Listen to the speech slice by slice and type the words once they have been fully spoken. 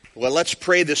Well, let's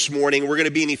pray this morning. We're going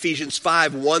to be in Ephesians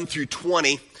 5, 1 through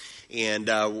 20, and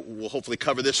we'll hopefully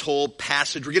cover this whole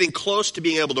passage. We're getting close to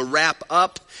being able to wrap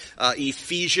up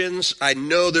Ephesians. I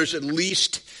know there's at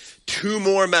least 2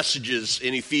 more messages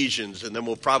in Ephesians, and then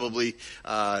we'll probably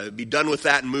be done with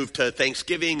that and move to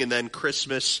Thanksgiving and then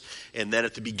Christmas. And then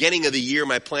at the beginning of the year,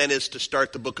 my plan is to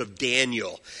start the book of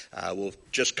Daniel. We'll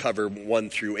just cover 1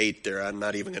 through 8 there. I'm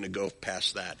not even going to go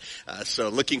past that. So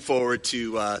looking forward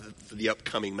to the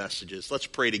upcoming messages. Let's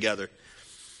pray together.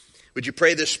 Would you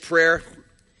pray this prayer?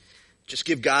 Just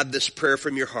give God this prayer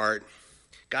from your heart.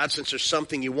 God, since there's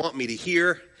something you want me to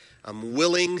hear, I'm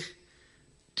willing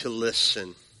to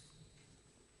listen.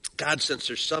 God, since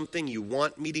there's something you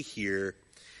want me to hear,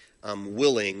 I'm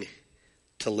willing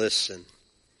to listen.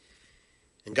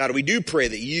 And God, we do pray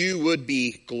that you would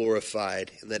be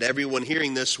glorified and that everyone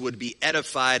hearing this would be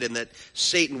edified and that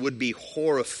Satan would be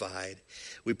horrified.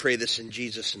 We pray this in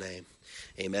Jesus' name.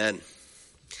 Amen.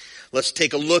 Let's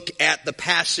take a look at the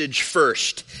passage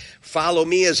first. Follow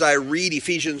me as I read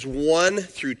Ephesians 1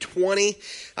 through 20.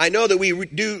 I know that we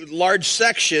do large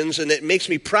sections, and it makes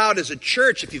me proud as a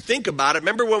church if you think about it.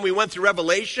 Remember when we went through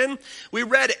Revelation? We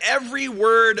read every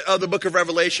word of the book of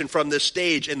Revelation from this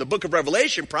stage, and the book of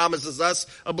Revelation promises us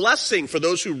a blessing for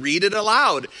those who read it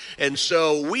aloud. And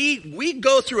so we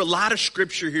go through a lot of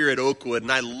scripture here at Oakwood,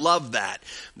 and I love that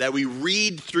we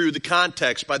read through the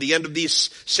context. By the end of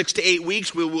these 6 to 8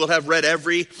 weeks, we will have read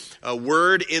every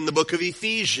word in the book of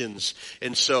Ephesians.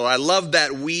 And so I love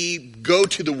that we go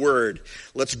to the word.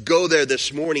 Let's go there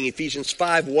this morning. Ephesians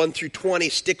 5, 1 through 20.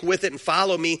 Stick with it and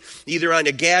follow me either on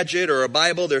a gadget or a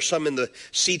Bible. There's some in the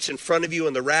seats in front of you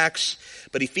in the racks.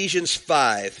 But Ephesians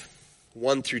 5,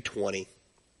 1 through 20.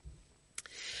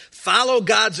 Follow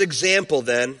God's example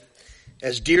then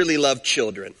as dearly loved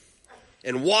children,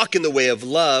 and walk in the way of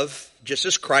love, just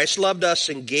as Christ loved us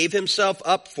and gave himself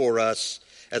up for us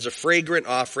as a fragrant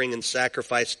offering and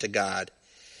sacrifice to God.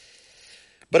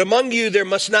 But among you there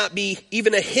must not be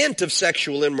even a hint of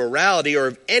sexual immorality or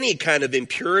of any kind of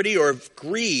impurity or of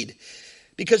greed,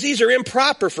 because these are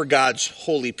improper for God's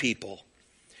holy people.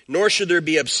 Nor should there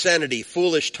be obscenity,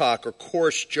 foolish talk, or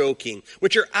coarse joking,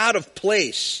 which are out of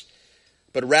place,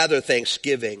 but rather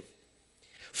thanksgiving.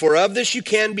 For of this you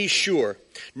can be sure,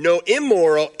 no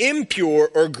immoral, impure,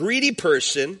 or greedy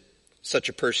person, such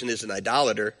a person is an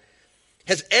idolater,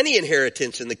 has any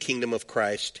inheritance in the kingdom of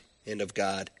Christ and of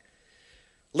God.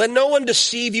 Let no one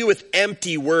deceive you with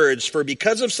empty words, for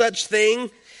because of such thing,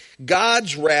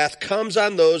 God's wrath comes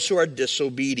on those who are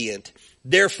disobedient.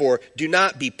 Therefore, do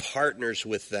not be partners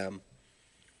with them.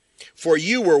 For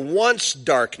you were once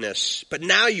darkness, but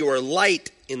now you are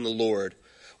light in the Lord.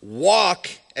 Walk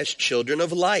as children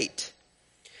of light.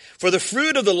 For the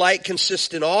fruit of the light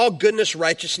consists in all goodness,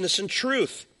 righteousness, and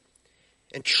truth.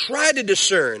 And try to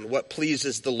discern what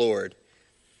pleases the Lord.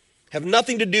 Have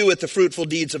nothing to do with the fruitful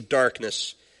deeds of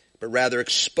darkness, but rather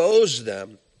expose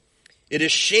them. It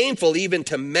is shameful even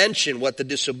to mention what the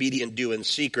disobedient do in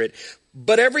secret.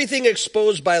 But everything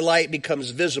exposed by light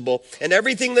becomes visible, and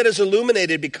everything that is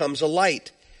illuminated becomes a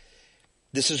light.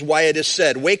 This is why it is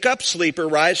said, "Wake up, sleeper,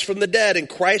 rise from the dead, and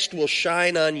Christ will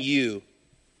shine on you."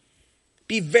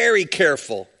 Be very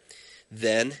careful,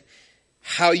 then,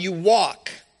 how you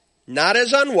walk, not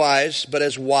as unwise, but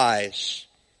as wise,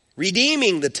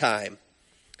 redeeming the time,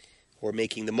 or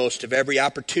making the most of every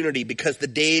opportunity, because the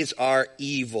days are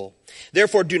evil.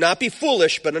 Therefore, do not be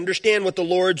foolish, but understand what the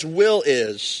Lord's will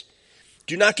is.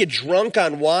 Do not get drunk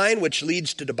on wine, which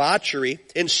leads to debauchery.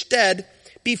 Instead,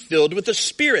 be filled with the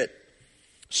Spirit,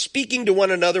 speaking to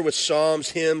one another with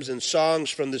psalms, hymns, and songs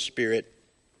from the Spirit.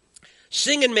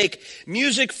 Sing and make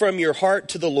music from your heart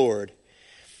to the Lord,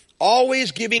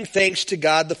 always giving thanks to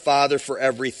God the Father for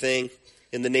everything,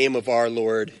 in the name of our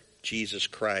Lord Jesus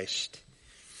Christ.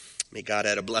 May God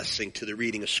add a blessing to the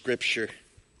reading of Scripture.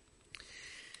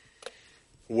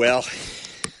 Well,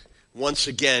 once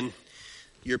again,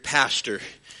 your pastor,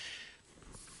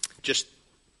 just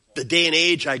the day and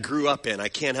age I grew up in, I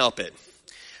can't help it.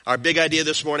 Our big idea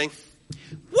this morning,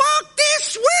 walk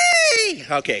this way!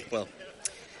 Okay, well,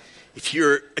 if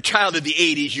you're a child of the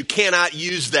 80s, you cannot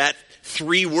use that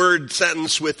 3-word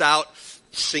sentence without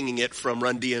singing it from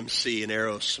Run DMC and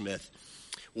Aerosmith.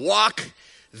 Walk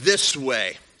this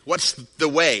way. What's the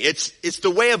way? It's the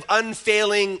way of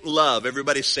unfailing love.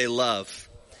 Everybody say love.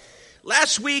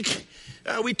 Last week,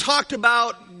 we talked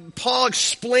about Paul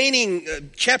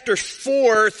explaining chapter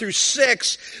 4 through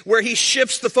 6, where he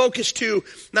shifts the focus to,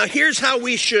 now here's how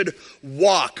we should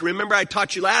walk. Remember I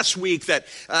taught you last week that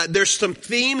there's some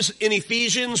themes in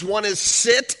Ephesians. One is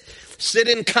sit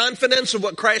in confidence of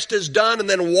what Christ has done, and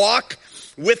then walk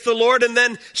with the Lord, and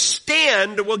then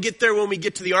stand. We'll get there when we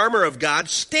get to the armor of God.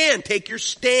 Stand, take your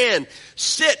stand.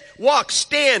 Sit, walk,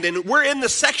 stand. And we're in the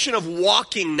section of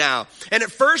walking now. And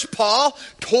at first, Paul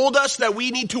told us that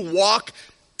we need to walk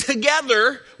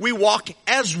together. We walk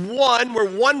as one.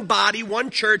 We're one body, one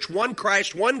church, one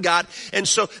Christ, one God. And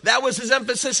so that was his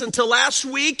emphasis until last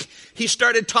week. He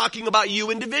started talking about you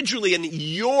individually and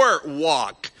your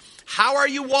walk. How are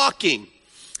you walking?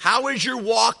 How is your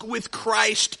walk with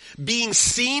Christ being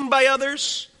seen by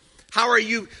others? How are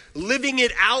you living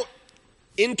it out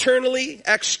internally,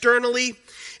 externally?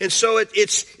 And so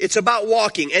it's about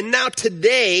walking. And now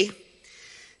today,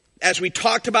 as we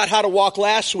talked about how to walk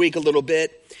last week a little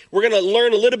bit, we're going to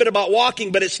learn a little bit about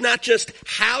walking, but it's not just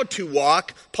how to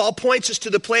walk. Paul points us to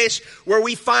the place where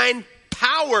we find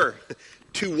power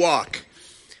to walk.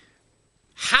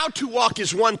 How to walk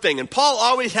is one thing, and Paul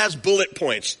always has bullet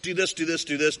points. Do this, do this,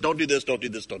 do this, don't do this, don't do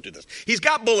this, don't do this. He's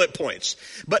got bullet points.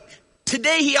 But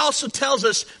today he also tells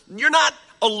us you're not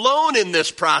alone in this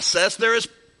process. There is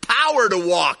power to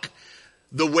walk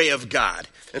the way of God.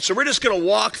 And so we're just going to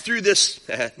walk through this,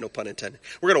 no pun intended.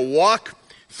 We're going to walk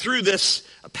through this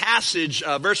passage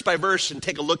verse by verse and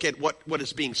take a look at what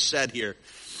is being said here.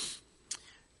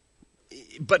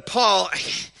 But Paul,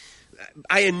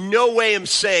 I in no way am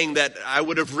saying that I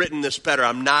would have written this better.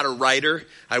 I'm not a writer.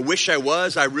 I wish I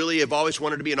was. I really have always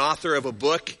wanted to be an author of a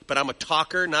book, but I'm a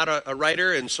talker, not a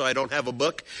writer, and so I don't have a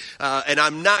book. And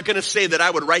I'm not going to say that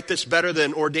I would write this better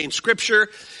than ordained scripture.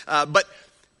 But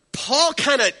Paul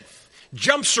kind of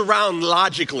jumps around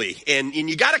logically, and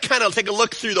you got to kind of take a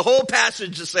look through the whole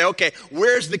passage to say, okay,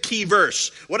 where's the key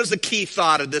verse? What is the key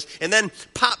thought of this? And then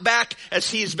pop back as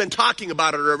he's been talking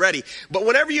about it already. But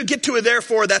whenever you get to a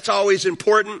therefore, that's always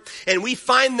important. And we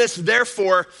find this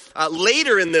therefore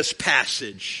later in this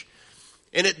passage.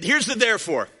 And here's the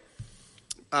therefore.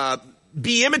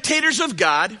 Be imitators of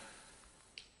God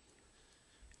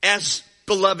as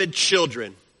beloved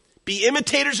children. Be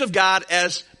imitators of God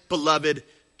as beloved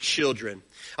children.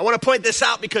 I want to point this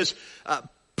out because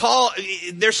Paul,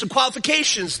 there's some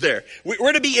qualifications there.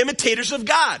 We're to be imitators of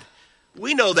God.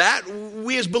 We know that.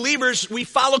 We as believers, we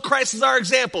follow Christ as our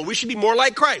example. We should be more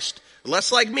like Christ,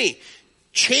 less like me.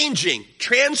 Changing,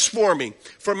 transforming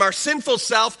from our sinful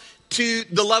self to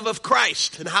the love of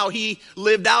Christ and how he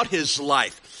lived out his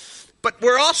life. But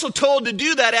we're also told to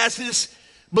do that as his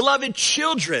beloved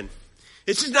children.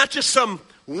 This is not just some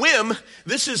whim.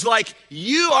 This is like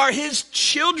you are his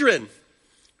children.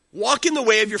 Walk in the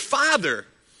way of your father.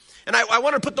 And I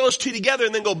want to put those two together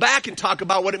and then go back and talk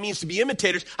about what it means to be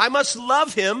imitators. I must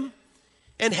love him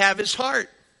and have his heart.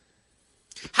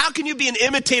 How can you be an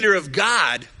imitator of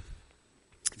God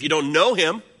if you don't know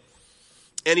him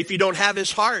and if you don't have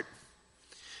his heart?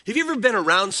 Have you ever been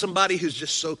around somebody who's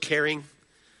just so caring?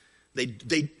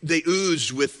 They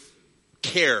ooze with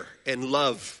care and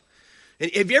love.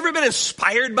 And have you ever been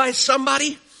inspired by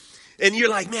somebody? And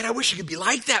you're like, man, I wish I could be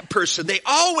like that person. They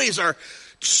always are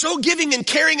so giving and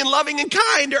caring and loving and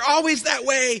kind. They're always that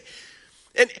way.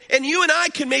 And you and I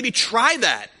can maybe try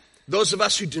that. Those of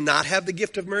us who do not have the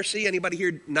gift of mercy. Anybody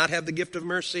here not have the gift of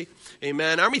mercy?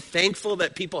 Amen. Aren't we thankful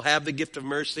that people have the gift of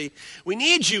mercy? We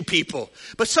need you people.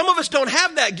 But some of us don't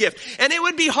have that gift. And it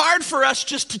would be hard for us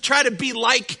just to try to be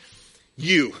like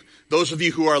you. Those of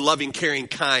you who are loving, caring,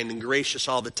 kind, and gracious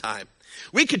all the time.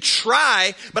 We could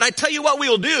try, but I tell you what we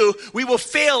will do. We will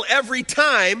fail every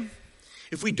time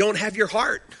if we don't have your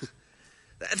heart.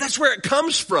 That's where it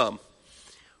comes from.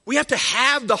 We have to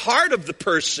have the heart of the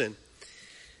person.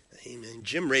 Amen.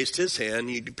 Jim raised his hand.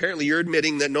 Apparently you're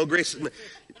admitting that no grace.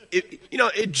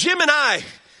 If Jim and I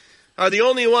are the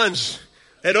only ones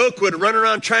at Oakwood running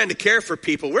around trying to care for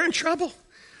people, we're in trouble.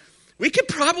 We could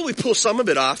probably pull some of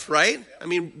it off, right? I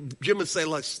mean, Jim would say,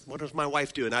 what does my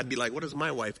wife do? And I'd be like, what does my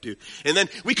wife do? And then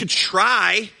we could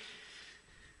try,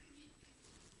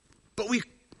 but we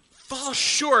fall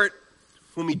short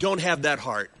when we don't have that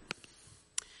heart.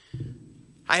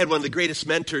 I had one of the greatest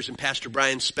mentors in Pastor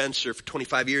Brian Spencer. For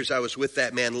 25 years, I was with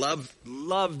that man.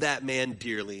 Love that man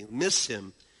dearly. Miss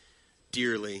him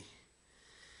dearly.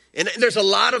 And there's a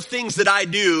lot of things that I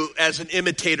do as an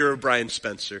imitator of Brian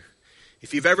Spencer.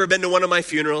 If you've ever been to one of my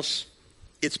funerals,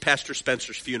 it's Pastor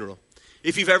Spencer's funeral.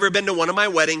 If you've ever been to one of my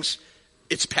weddings,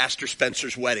 it's Pastor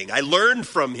Spencer's wedding. I learned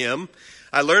from him.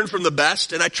 I learned from the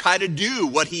best, and I try to do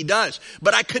what he does.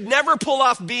 But I could never pull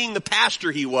off being the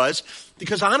pastor he was,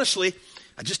 because honestly,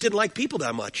 I just didn't like people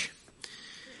that much.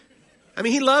 I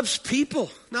mean, he loves people.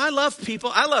 No, I love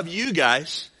people. I love you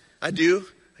guys. I do.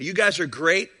 You guys are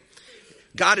great.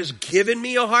 God has given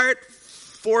me a heart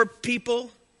for people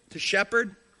to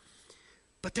shepherd.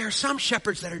 But there are some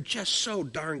shepherds that are just so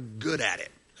darn good at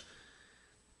it.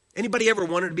 Anybody ever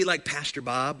wanted to be like Pastor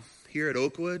Bob here at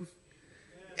Oakwood?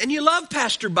 And you love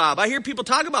Pastor Bob. I hear people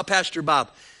talk about Pastor Bob.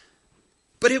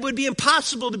 But it would be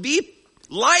impossible to be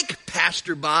like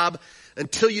Pastor Bob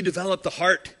until you develop the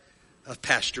heart of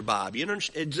Pastor Bob. You know,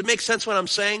 does it make sense what I'm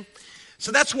saying?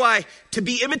 So that's why to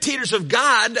be imitators of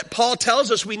God, Paul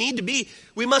tells us we need to be,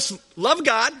 we must love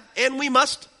God and we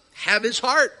must have his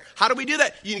heart. How do we do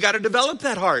that? You got to develop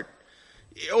that heart.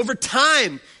 Over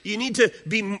time, you need to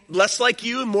be less like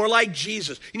you and more like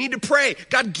Jesus. You need to pray,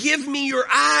 God, give me your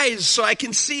eyes so I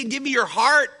can see. Give me your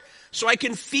heart so I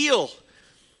can feel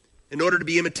in order to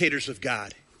be imitators of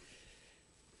God.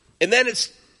 And then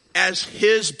it's as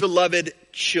his beloved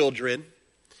children.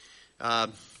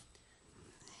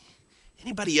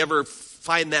 Anybody ever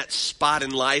find that spot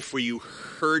in life where you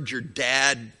heard your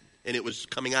dad and it was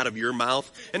coming out of your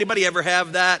mouth? Anybody ever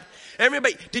have that?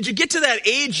 Everybody, did you get to that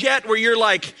age yet where you're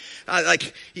like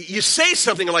you say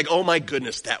something and like, oh my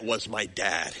goodness, that was my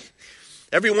dad.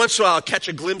 Every once in a while I'll catch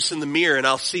a glimpse in the mirror and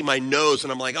I'll see my nose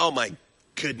and I'm like, oh my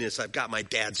goodness, I've got my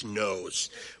dad's nose.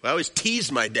 Well, I always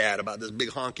tease my dad about this big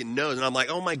honking nose and I'm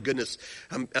like, oh my goodness,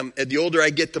 the older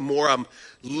I get, the more I'm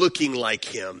looking like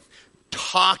him.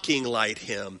 Talking like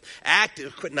him.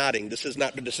 Quit nodding. This is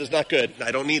not good.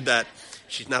 I don't need that.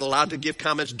 She's not allowed to give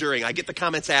comments during. I get the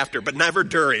comments after, but never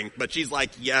during. But she's like,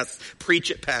 yes, preach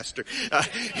it, Pastor.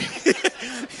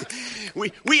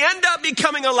 We end up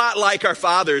becoming a lot like our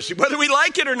fathers. Whether we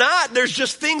like it or not, there's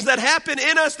just things that happen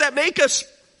in us that make us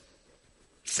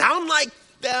sound like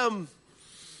them.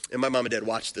 And my mom and dad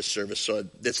watched this service, so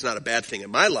that's not a bad thing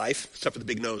in my life, except for the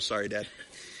big nose. Sorry, Dad.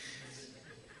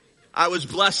 I was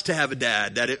blessed to have a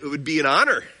dad, that it would be an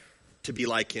honor to be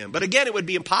like him. But again, it would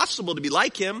be impossible to be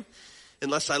like him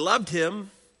unless I loved him.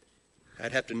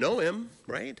 I'd have to know him,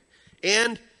 right?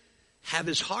 And have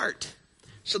his heart.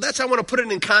 So that's how I want to put it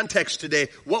in context today,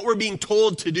 what we're being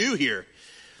told to do here.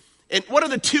 And what are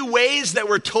the two ways that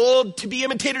we're told to be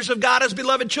imitators of God as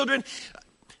beloved children?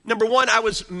 Number one, I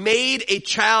was made a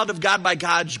child of God by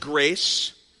God's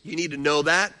grace. You need to know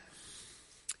that.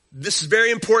 This is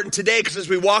very important today because as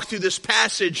we walk through this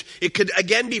passage, it could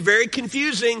again be very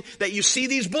confusing that you see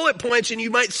these bullet points and you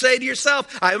might say to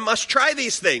yourself, I must try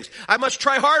these things. I must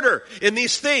try harder in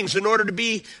these things in order to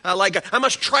be like God. I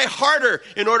must try harder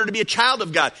in order to be a child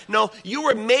of God. No, you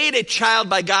were made a child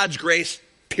by God's grace,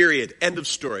 period. End of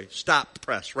story. Stop,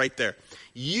 press, right there.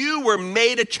 You were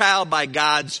made a child by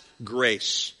God's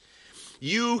grace.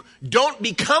 You don't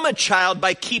become a child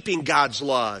by keeping God's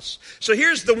laws. So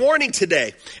here's the warning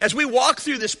today. As we walk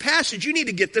through this passage, you need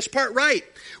to get this part right.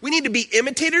 We need to be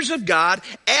imitators of God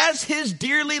as his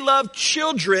dearly loved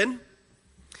children.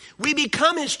 We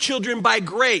become his children by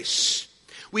grace.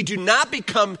 We do not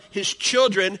become his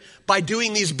children by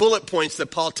doing these bullet points that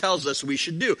Paul tells us we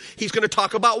should do. He's going to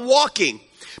talk about walking.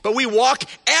 But we walk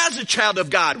as a child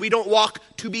of God. We don't walk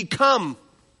to become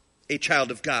a child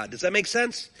of God. Does that make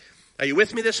sense? Are you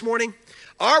with me this morning?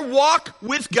 Our walk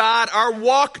with God, our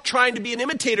walk trying to be an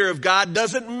imitator of God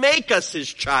doesn't make us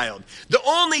his child. The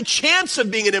only chance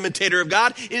of being an imitator of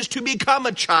God is to become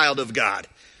a child of God.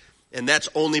 And that's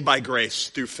only by grace,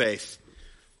 through faith.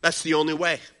 That's the only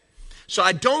way. So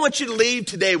I don't want you to leave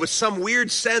today with some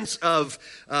weird sense of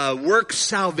work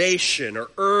salvation or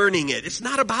earning it. It's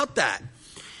not about that.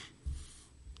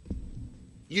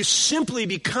 You simply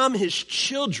become his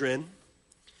children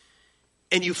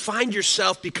and you find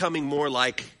yourself becoming more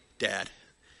like Dad.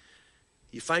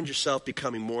 You find yourself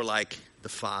becoming more like the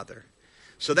Father.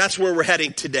 So that's where we're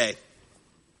heading today.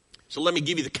 So let me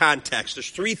give you the context. There's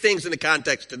three things in the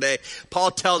context today.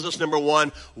 Paul tells us, number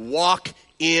one, walk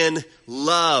in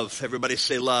love. Everybody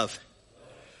say love.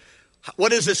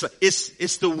 What is this?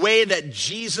 It's the way that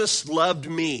Jesus loved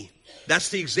me. That's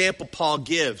the example Paul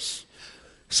gives.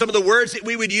 Some of the words that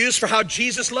we would use for how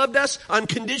Jesus loved us: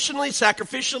 unconditionally,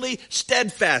 sacrificially,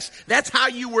 steadfast. That's how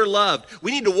you were loved.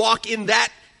 We need to walk in that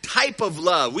type of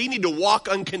love. We need to walk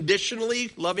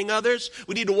unconditionally, loving others.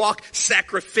 We need to walk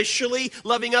sacrificially,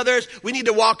 loving others. We need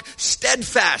to walk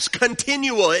steadfast,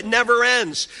 continual. It never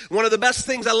ends. One of the best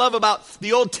things I love about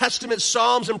the Old Testament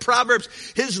Psalms and Proverbs,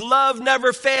 his love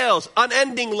never fails.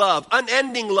 Unending love,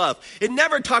 unending love. It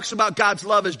never talks about God's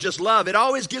love as just love. It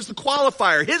always gives the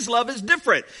qualifier. His love is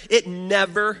different. It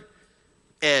never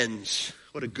ends.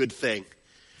 What a good thing.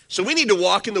 So we need to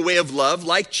walk in the way of love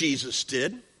like Jesus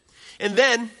did. And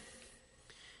then,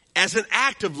 as an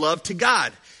act of love to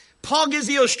God. Paul gives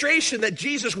the illustration that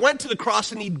Jesus went to the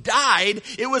cross and he died.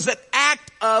 It was an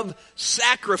act of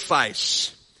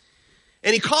sacrifice.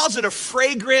 And he calls it a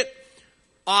fragrant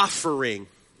offering.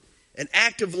 An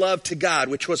act of love to God,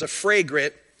 which was a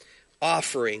fragrant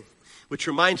offering. Which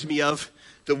reminds me of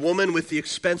the woman with the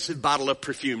expensive bottle of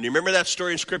perfume. Do you remember that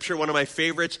story in Scripture? One of my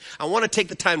favorites. I want to take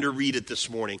the time to read it this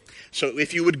morning. So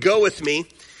if you would go with me,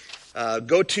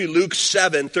 go to Luke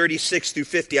 7, 36 through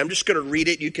 50. I'm just going to read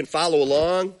it. You can follow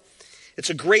along. It's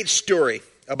a great story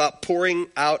about pouring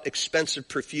out expensive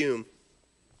perfume.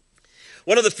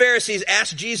 One of the Pharisees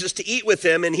asked Jesus to eat with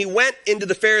him, and he went into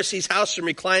the Pharisee's house and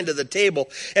reclined at the table.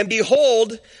 And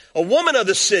behold, a woman of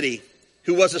the city,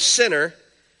 who was a sinner,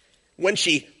 when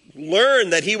she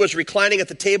learned that he was reclining at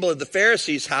the table of the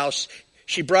Pharisee's house,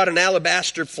 she brought an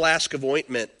alabaster flask of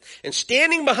ointment. And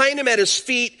standing behind him at his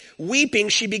feet, weeping,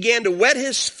 she began to wet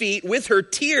his feet with her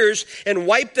tears and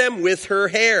wipe them with her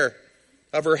hair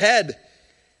of her head,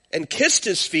 and kissed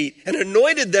his feet and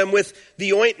anointed them with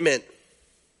the ointment.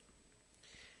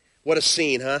 What a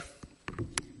scene, huh?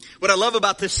 What I love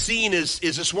about this scene is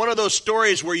it's one of those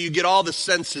stories where you get all the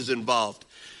senses involved.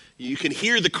 You can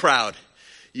hear the crowd.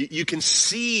 You can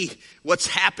see what's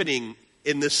happening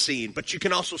in this scene, but you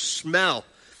can also smell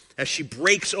as she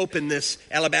breaks open this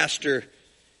alabaster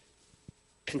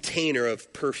container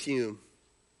of perfume.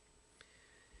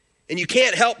 And you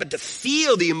can't help but to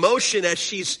feel the emotion as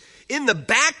she's in the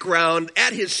background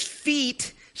at his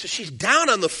feet. So she's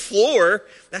down on the floor.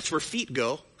 That's where feet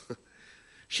go.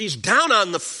 She's down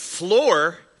on the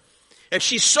floor, and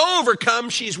she's so overcome,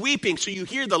 she's weeping. So you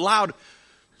hear the loud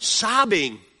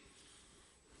sobbing.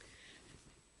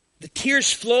 The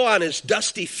tears flow on his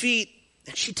dusty feet,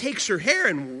 and she takes her hair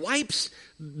and wipes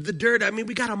the dirt. I mean,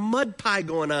 we got a mud pie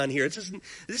going on here.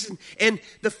 And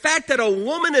the fact that a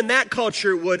woman in that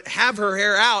culture would have her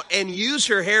hair out and use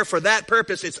her hair for that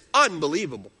purpose, it's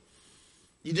unbelievable.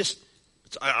 It's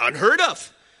unheard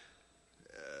of.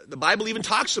 The Bible even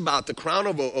talks about the crown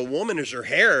of a woman is her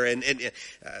hair, and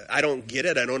I don't get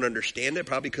it. I don't understand it,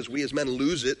 probably because we as men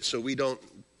lose it, so we don't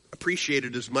appreciate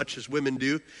it as much as women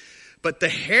do. But the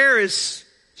hair is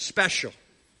special.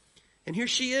 And here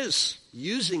she is,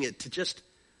 using it to just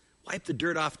wipe the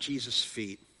dirt off Jesus'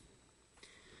 feet.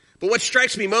 But what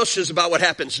strikes me most is about what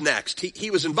happens next.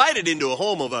 He was invited into a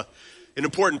home of an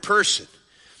important person.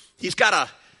 He's got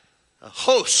a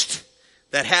host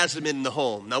that has him in the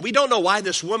home. Now, we don't know why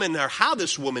this woman or how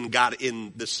this woman got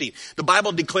in the scene. The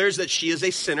Bible declares that she is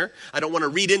a sinner. I don't want to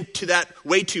read into that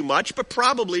way too much, but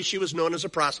probably she was known as a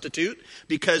prostitute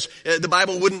because the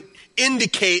Bible wouldn't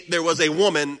indicate there was a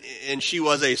woman and she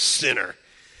was a sinner.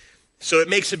 So it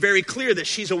makes it very clear that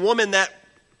she's a woman that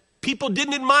people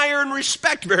didn't admire and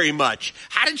respect very much.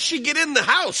 How did she get in the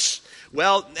house?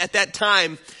 Well, at that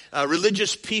time,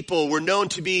 religious people were known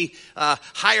to be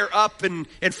higher up and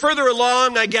further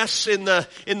along, I guess, in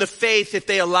the faith if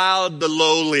they allowed the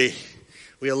lowly.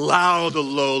 We allow the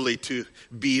lowly to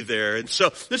be there. And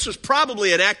so this was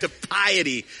probably an act of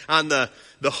piety on the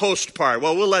host part.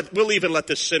 Well, we'll even let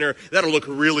this sinner, that'll look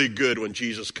really good when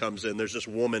Jesus comes in. There's this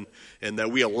woman, and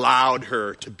that we allowed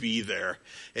her to be there.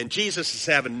 And Jesus is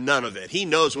having none of it. He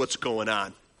knows what's going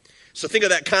on. So think of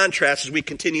that contrast as we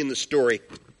continue in the story.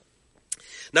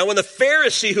 Now when the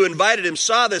Pharisee who invited him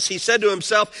saw this, he said to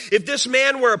himself, if this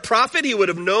man were a prophet, he would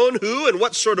have known who and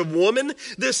what sort of woman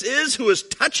this is who is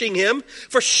touching him,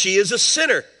 for she is a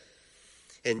sinner.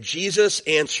 And Jesus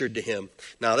answered to him.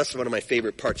 Now that's one of my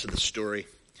favorite parts of the story.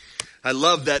 I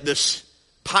love that this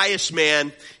pious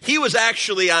man, he was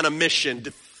actually on a mission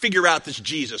to figure out this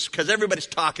Jesus because everybody's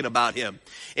talking about him.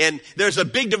 And there's a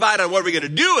big divide on what we're going to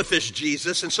do with this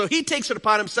Jesus. And so he takes it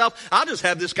upon himself. I'll just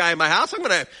have this guy in my house. I'm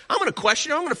going to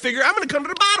question him. I'm going to come to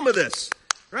the bottom of this.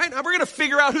 Right? Now we're going to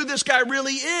figure out who this guy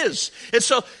really is. And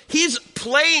so he's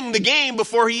playing the game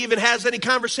before he even has any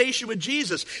conversation with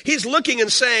Jesus. He's looking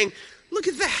and saying, look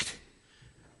at that.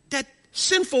 That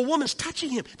sinful woman's touching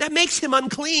him. That makes him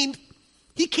unclean.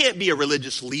 He can't be a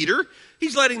religious leader.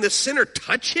 He's letting this sinner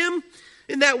touch him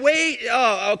in that way.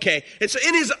 Oh, okay. And so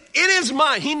in his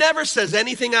mind, he never says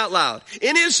anything out loud.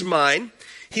 In his mind,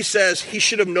 he says he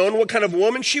should have known what kind of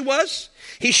woman she was.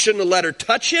 He shouldn't have let her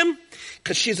touch him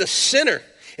because she's a sinner.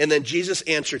 And then Jesus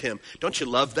answered him. Don't you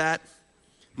love that?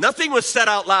 Nothing was said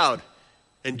out loud.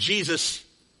 And Jesus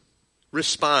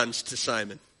responds to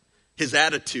Simon, his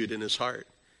attitude in his heart.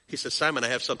 He says, Simon, I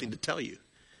have something to tell you.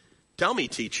 Tell me,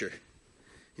 teacher.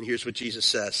 And here's what Jesus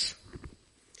says.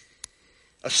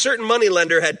 A certain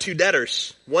moneylender had two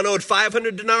debtors. One owed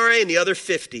 500 denarii and the other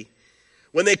 50.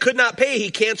 When they could not pay,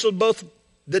 he canceled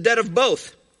the debt of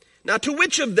both. Now to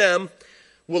which of them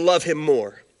will love him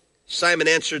more? Simon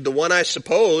answered, the one, I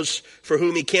suppose, for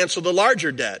whom he canceled the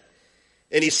larger debt.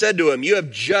 And he said to him, you have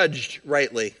judged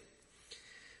rightly.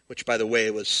 Which, by the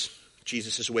way, was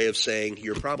Jesus' way of saying,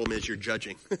 your problem is you're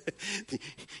judging.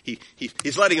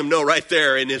 He's letting him know right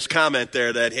there in his comment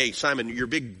there that, hey, Simon, your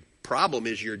big problem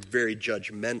is you're very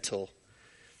judgmental.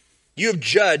 You have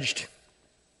judged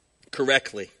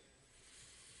correctly.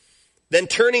 Then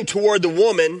turning toward the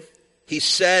woman, he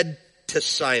said to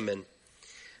Simon,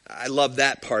 I love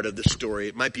that part of the story.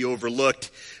 It might be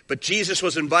overlooked, but Jesus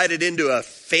was invited into a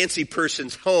fancy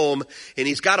person's home, and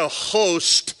he's got a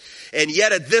host, and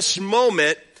yet at this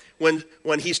moment,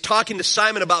 when he's talking to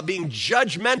Simon about being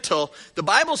judgmental, the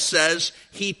Bible says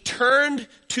he turned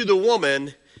to the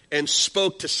woman and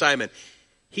spoke to Simon.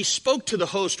 He spoke to the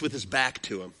host with his back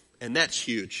to him, and that's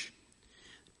huge.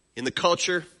 In the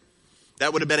culture,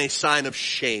 that would have been a sign of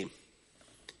shame.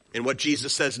 And what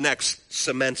Jesus says next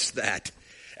cements that.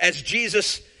 As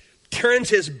Jesus turns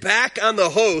his back on the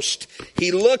host,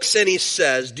 he looks and he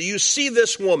says, do you see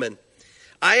this woman?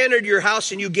 I entered your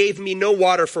house and you gave me no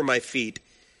water for my feet.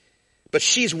 But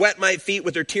she's wet my feet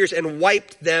with her tears and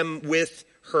wiped them with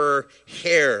her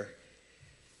hair.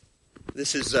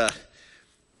 This is a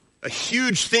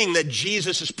huge thing that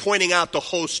Jesus is pointing out the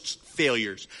host's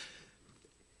failures.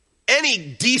 Any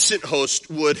decent host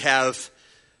would have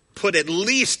put at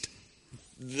least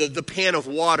the pan of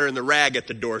water and the rag at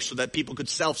the door so that people could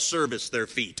self-service their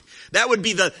feet. That would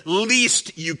be the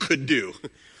least you could do.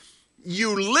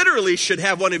 You literally should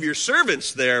have one of your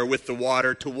servants there with the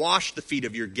water to wash the feet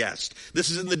of your guest. This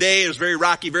is in the day, it was very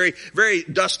rocky, very, very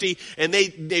dusty, and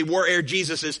they wore Air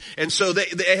Jesuses. And so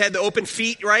they had the open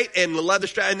feet, right? And the leather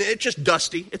strap, and it's just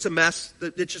dusty. It's a mess.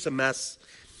 It's just a mess.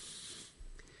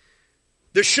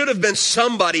 There should have been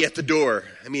somebody at the door.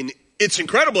 I mean, it's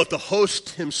incredible if the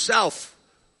host himself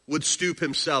would stoop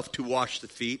himself to wash the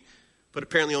feet, but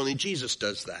apparently only Jesus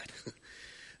does that.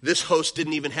 This host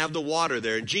didn't even have the water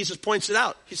there. And Jesus points it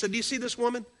out. He said, do you see this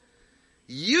woman?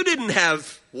 You didn't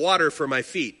have water for my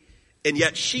feet. And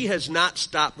yet she has not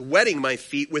stopped wetting my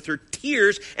feet with her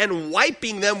tears and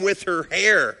wiping them with her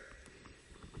hair.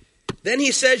 Then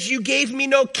he says, you gave me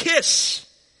no kiss.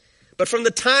 But from the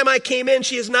time I came in,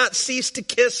 she has not ceased to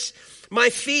kiss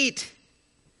my feet.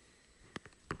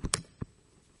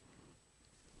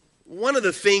 One of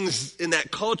the things in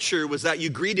that culture was that you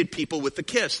greeted people with the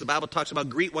kiss. The Bible talks about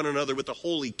greet one another with a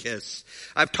holy kiss.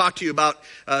 I've talked to you about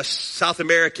South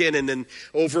American, and then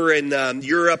over in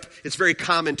Europe, it's very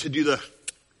common to do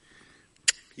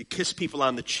you kiss people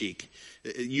on the cheek.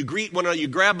 You greet one another, you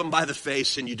grab them by the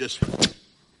face, and you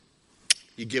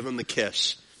give them the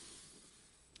kiss.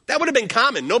 That would have been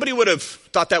common. Nobody would have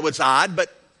thought that was odd,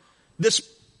 but this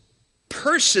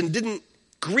person didn't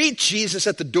greet Jesus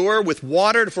at the door with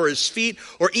water for his feet,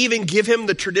 or even give him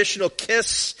the traditional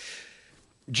kiss.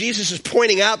 Jesus is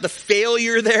pointing out the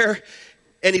failure there,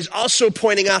 and he's also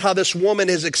pointing out how this woman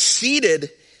has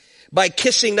exceeded by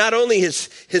kissing not only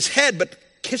his head, but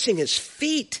kissing his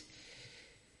feet.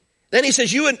 Then he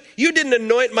says, you didn't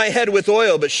anoint my head with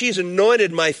oil, but she's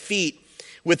anointed my feet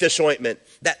with this ointment.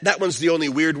 That one's the only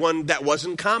weird one. That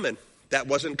wasn't common. That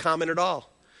wasn't common at all.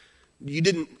 You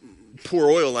didn't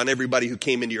pour oil on everybody who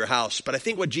came into your house. But I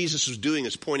think what Jesus was doing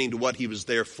is pointing to what he was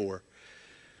there for.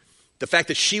 The fact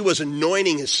that she was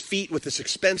anointing his feet with this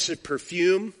expensive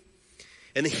perfume,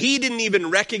 and he didn't even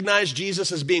recognize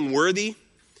Jesus as being worthy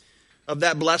of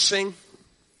that blessing.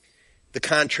 The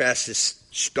contrast is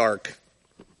stark.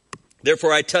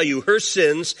 Therefore I tell you, her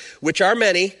sins, which are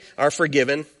many, are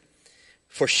forgiven,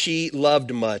 for she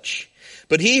loved much.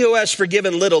 But he who has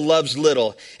forgiven little loves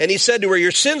little. And he said to her,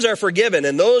 your sins are forgiven.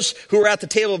 And those who were at the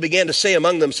table began to say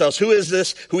among themselves, who is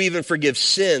this who even forgives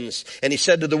sins? And he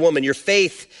said to the woman, your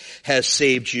faith has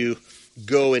saved you.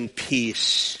 Go in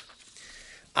peace.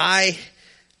 I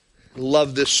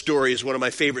love this story. It's one of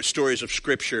my favorite stories of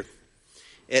Scripture.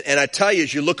 And I tell you,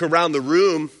 as you look around the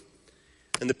room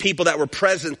and the people that were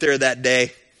present there that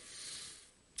day,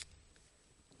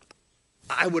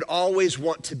 I would always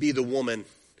want to be the woman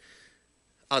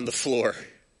on the floor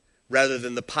rather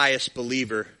than the pious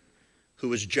believer who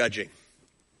was judging.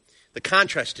 The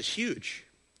contrast is huge.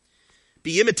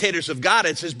 Be imitators of God,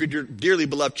 it says, dearly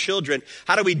beloved children.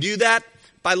 How do we do that?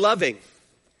 By loving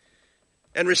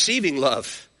and receiving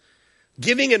love.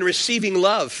 Giving and receiving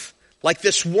love. Like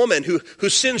this woman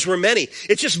whose sins were many.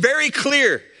 It's just very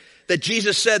clear that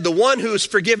Jesus said, the one who is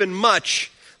forgiven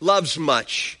much loves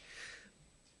much.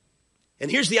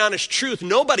 And here's the honest truth.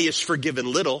 Nobody is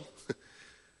forgiven little.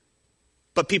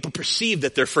 But people perceive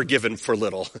that they're forgiven for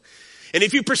little. And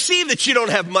if you perceive that you don't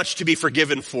have much to be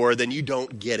forgiven for, then you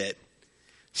don't get it.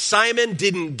 Simon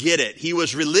didn't get it. He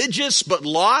was religious but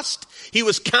lost. He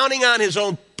was counting on his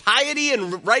own piety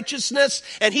and righteousness,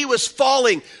 and he was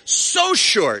falling so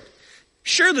short.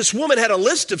 Sure, this woman had a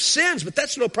list of sins, but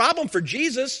that's no problem for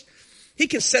Jesus. He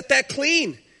can set that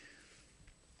clean.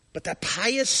 But that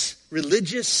pious,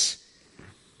 religious,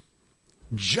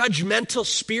 judgmental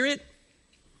spirit,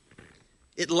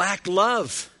 it lacked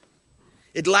love.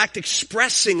 It lacked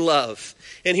expressing love.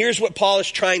 And here's what Paul is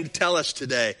trying to tell us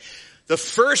today. The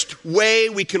first way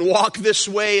we can walk this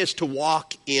way is to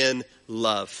walk in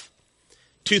love.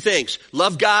 Two things.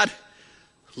 Love God,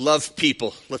 love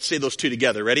people. Let's say those two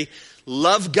together. Ready?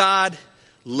 Love God,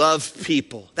 love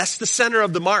people. That's the center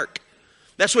of the mark.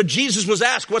 That's what Jesus was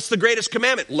asked. What's the greatest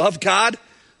commandment? Love God,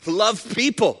 love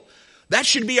people. That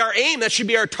should be our aim. That should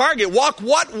be our target. Walk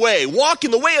what way? Walk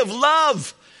in the way of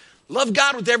love. Love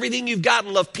God with everything you've got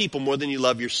and love people more than you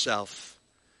love yourself.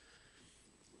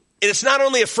 And it's not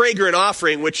only a fragrant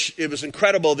offering, which it was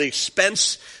incredible, the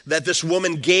expense that this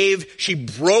woman gave. She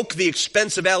broke the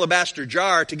expensive alabaster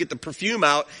jar to get the perfume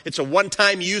out. It's a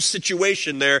one-time use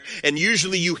situation there, and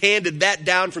usually you handed that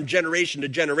down from generation to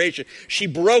generation. She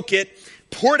broke it,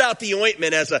 poured out the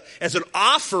ointment as an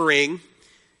offering,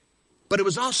 but it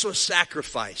was also a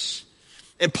sacrifice.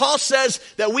 And Paul says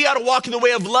that we ought to walk in the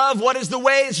way of love. What is the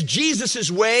way? It's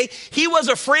Jesus' way. He was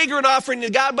a fragrant offering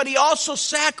to God, but he also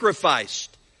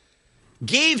sacrificed,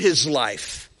 gave his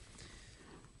life.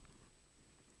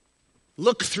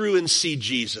 Look through and see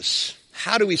Jesus.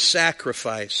 How do we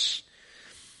sacrifice?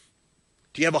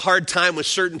 Do you have a hard time with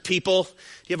certain people? Do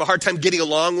you have a hard time getting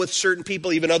along with certain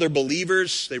people, even other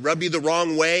believers? They rub you the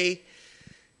wrong way.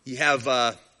 You have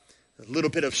a little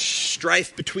bit of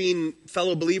strife between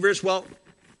fellow believers. Well,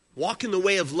 walk in the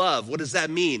way of love. What does that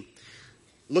mean?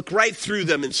 Look right through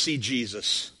them and see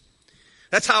Jesus.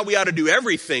 That's how we ought to do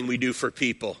everything we do for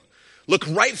people. Look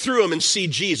right through them and see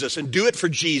Jesus and do it for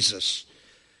Jesus.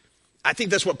 I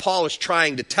think that's what Paul is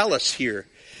trying to tell us here.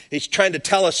 He's trying to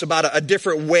tell us about a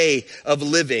different way of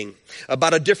living,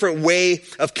 about a different way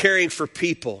of caring for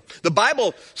people. The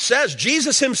Bible says,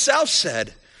 Jesus himself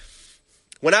said,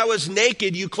 when I was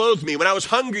naked, you clothed me. When I was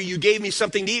hungry, you gave me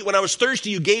something to eat. When I was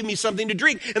thirsty, you gave me something to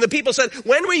drink. And the people said,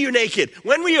 when were you naked?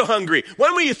 When were you hungry?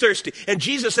 When were you thirsty? And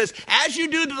Jesus says, as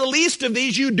you do to the least of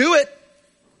these, you do it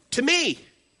to me.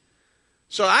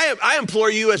 So I implore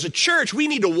you as a church, we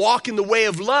need to walk in the way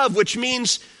of love, which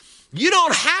means you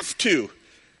don't have to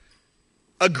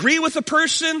agree with a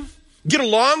person, get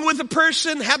along with a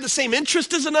person, have the same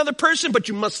interest as another person, but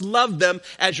you must love them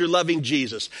as you're loving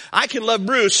Jesus. I can love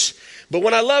Bruce, but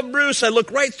when I love Bruce, I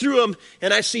look right through him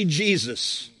and I see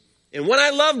Jesus. And when I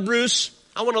love Bruce,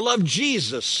 I want to love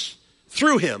Jesus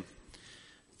through him.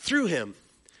 Through him.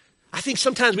 I think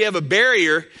sometimes we have a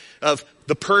barrier of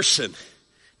the person.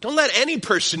 Don't let any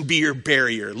person be your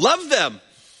barrier. Love them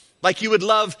like you would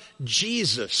love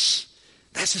Jesus.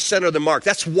 That's the center of the mark.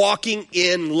 That's walking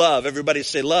in love. Everybody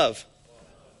say love.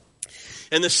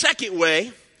 And the second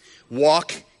way,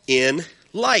 walk in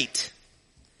light.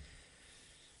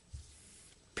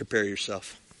 Prepare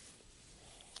yourself.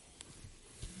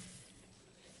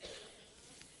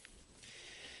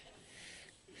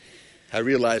 I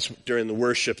realized during the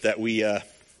worship that we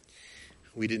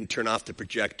didn't turn off the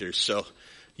projectors, so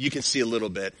you can see a little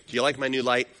bit. Do you like my new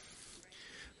light?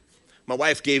 My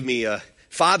wife gave me a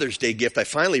Father's Day gift. I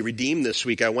finally redeemed this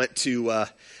week. I went to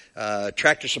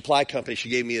Tractor Supply Company. She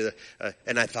gave me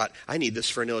and I thought, I need this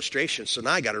for an illustration. So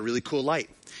now I got a really cool light.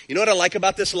 You know what I like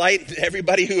about this light?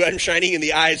 Everybody who I'm shining in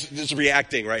the eyes is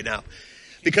reacting right now.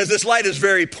 Because this light is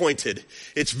very pointed.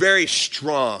 It's very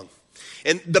strong.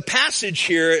 And the passage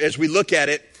here, as we look at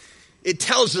it, it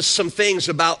tells us some things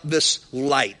about this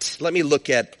light. Let me look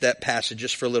at that passage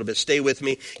just for a little bit. Stay with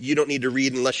me. You don't need to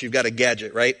read unless you've got a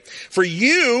gadget, right? For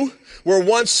you were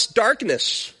once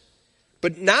darkness,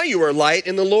 but now you are light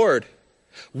in the Lord.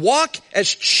 Walk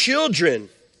as children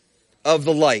of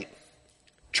the light.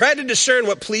 Try to discern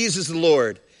what pleases the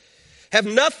Lord. Have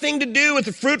nothing to do with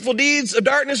the fruitful deeds of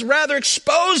darkness, rather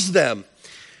expose them.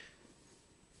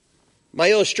 My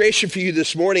illustration for you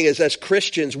this morning is, as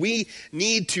Christians, we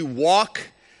need to walk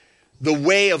the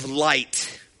way of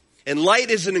light. And light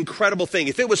is an incredible thing.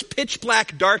 If it was pitch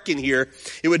black dark in here,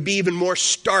 it would be even more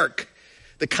stark,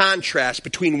 the contrast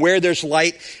between where there's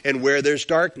light and where there's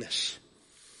darkness.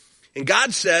 And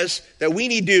God says that we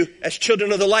need to, as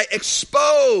children of the light,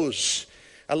 expose.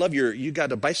 I love you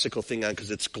got a bicycle thing on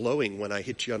because it's glowing when I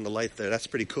hit you on the light there. That's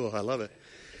pretty cool. I love it.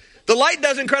 The light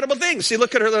does incredible things. See,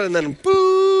 look at her and then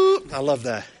boop. I love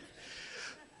that.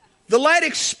 The light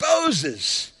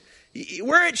exposes.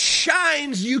 Where it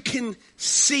shines, you can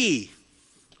see,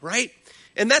 right?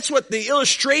 And that's what the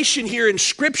illustration here in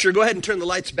Scripture. Go ahead and turn the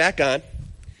lights back on.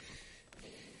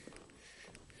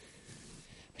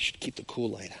 I should keep the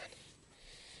cool light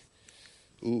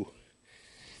on. Ooh.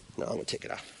 No, I'm going to take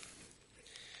it off.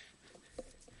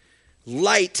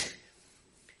 Light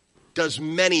does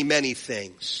many, many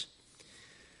things.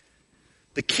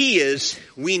 The key is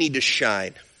we need to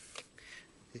shine.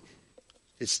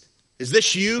 Is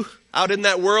this you out in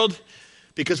that world?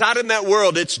 Because out in that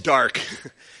world, it's dark.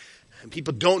 And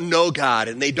people don't know God,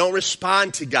 and they don't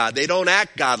respond to God. They don't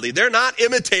act godly. They're not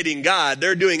imitating God.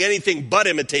 They're doing anything but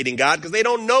imitating God because they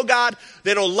don't know God.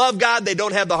 They don't love God. They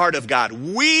don't have the heart of God.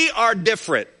 We are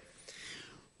different.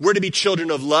 We're to be children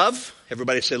of love.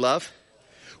 Everybody say love.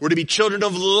 We're to be children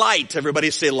of light. Everybody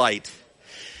say light.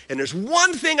 And there's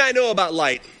one thing I know about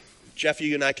light. Jeff,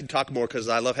 you and I can talk more because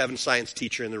I love having a science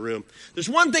teacher in the room. There's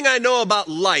one thing I know about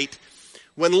light.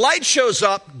 When light shows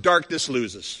up, darkness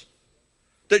loses.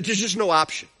 There's just no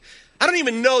option. I don't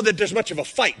even know that there's much of a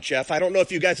fight, Jeff. I don't know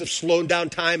if you guys have slowed down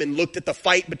time and looked at the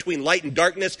fight between light and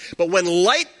darkness. But when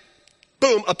light,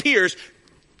 boom, appears,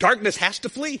 darkness has to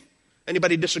flee.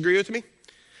 Anybody disagree with me?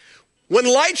 When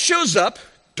light shows up,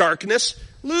 darkness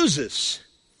loses.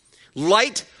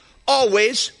 Light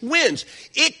always wins.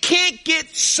 It can't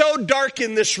get so dark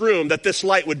in this room that this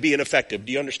light would be ineffective.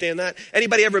 Do you understand that?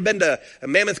 Anybody ever been to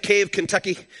Mammoth Cave,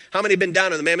 Kentucky? How many have been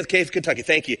down in the Mammoth Cave, Kentucky?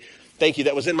 Thank you. Thank you.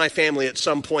 That was in my family at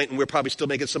some point, and we're probably still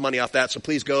making some money off that, so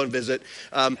please go and visit.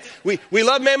 We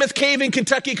love Mammoth Cave in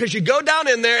Kentucky because you go down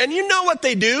in there, and you know what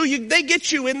they do. They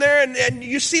get you in there, and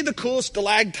you see the cool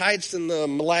stalactites and the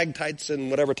malactites and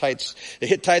whatever tights, the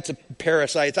Hittites, the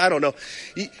parasites, I don't know.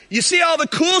 You see all the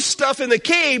cool stuff in the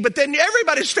cave, but then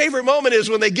everybody's favorite moment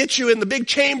is when they get you in the big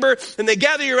chamber, and they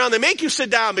gather you around. They make you sit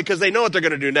down because they know what they're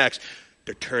going to do next.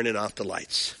 They're turning off the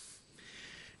lights.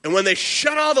 And when they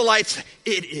shut all the lights,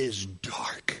 it is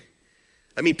dark.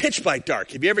 I mean, pitch black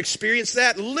dark. Have you ever experienced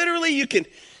that? Literally, you can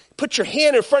put your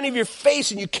hand in front of your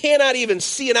face and you cannot even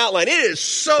see an outline. It is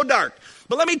so dark.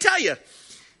 But let me tell you,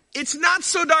 it's not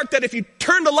so dark that if you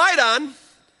turn the light on,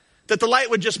 that the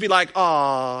light would just be like,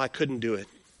 oh, I couldn't do it.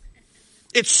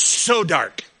 It's so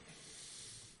dark.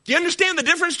 Do you understand the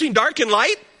difference between dark and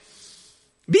light?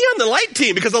 Be on the light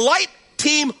team because the light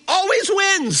team always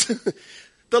wins.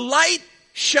 The light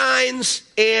shines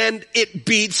and it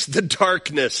beats the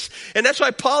darkness. And that's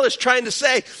why Paul is trying to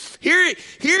say,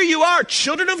 here you are,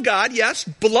 children of God, yes,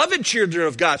 beloved children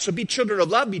of God. So be children of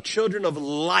love, be children of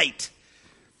light.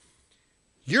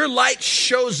 Your light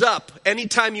shows up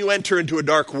anytime you enter into a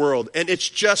dark world, and it's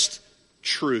just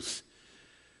truth.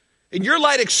 And your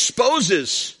light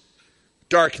exposes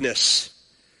darkness.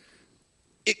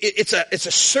 It's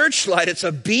a searchlight, it's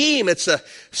a beam, it's a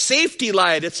safety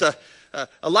light, it's a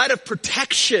light of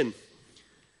protection.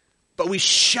 But we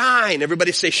shine.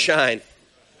 Everybody say shine.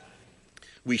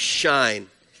 We shine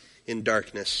in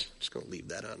darkness. I'm just going to leave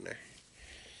that on there.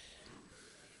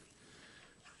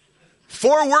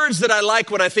 4 words that I like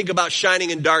when I think about shining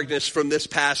in darkness from this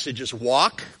passage is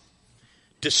walk,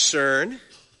 discern,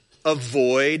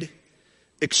 avoid,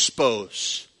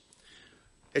 expose.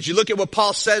 As you look at what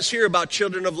Paul says here about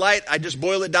children of light, I just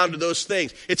boil it down to those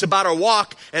things. It's about our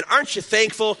walk, and aren't you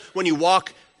thankful when you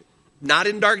walk not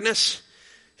in darkness?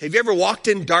 Have you ever walked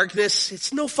in darkness?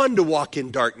 It's no fun to walk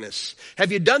in darkness.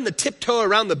 Have you done the tiptoe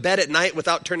around the bed at night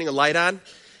without turning a light on?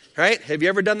 Right? Have you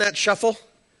ever done that shuffle?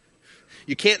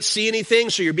 You can't see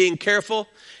anything, so you're being careful.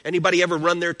 Anybody ever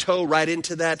run their toe right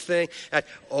into that thing?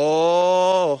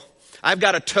 I've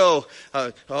got a toe.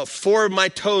 4 of my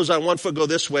toes on one foot go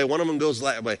this way. One of them goes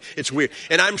that way. It's weird.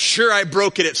 And I'm sure I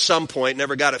broke it at some point.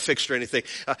 Never got it fixed or anything.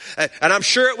 And I'm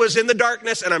sure it was in the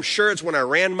darkness. And I'm sure it's when I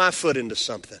ran my foot into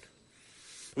something.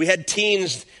 We had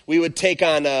teens we would take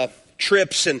on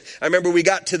trips. And I remember we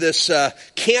got to this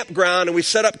campground. And we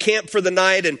set up camp for the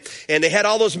night. And they had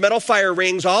all those metal fire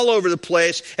rings all over the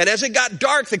place. And as it got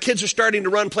dark, the kids were starting to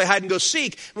run, play hide and go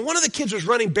seek. And one of the kids was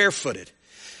running barefooted.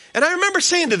 And I remember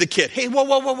saying to the kid, hey,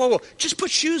 whoa, just put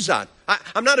shoes on.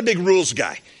 I'm not a big rules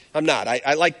guy. I'm not.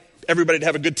 I like everybody to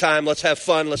have a good time. Let's have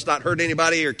fun. Let's not hurt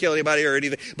anybody or kill anybody or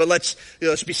anything. But let's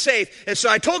be safe. And so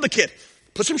I told the kid,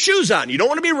 put some shoes on. You don't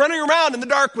want to be running around in the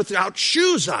dark without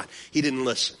shoes on. He didn't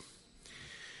listen.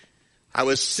 I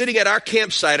was sitting at our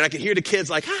campsite and I could hear the kids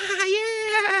like,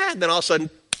 yeah. And then all of a sudden,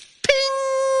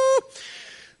 ping,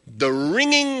 the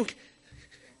ringing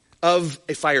of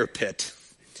a fire pit.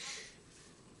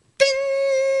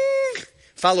 Ding!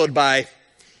 Followed by,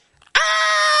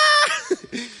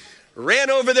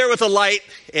 ran over there with a light,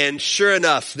 and sure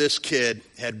enough, this kid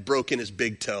had broken his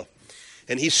big toe.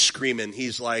 And he's screaming.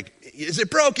 He's like, is it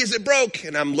broke? Is it broke?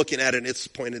 And I'm looking at it, and it's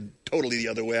pointed totally the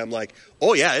other way. I'm like,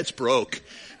 oh yeah, it's broke,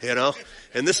 you know.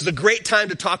 And this is a great time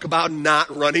to talk about not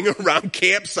running around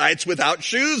campsites without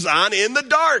shoes on in the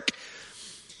dark.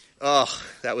 Oh,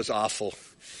 that was awful.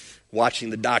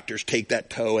 Watching the doctors take that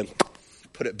toe and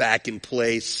put it back in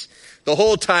place. The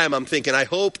whole time I'm thinking, I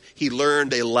hope he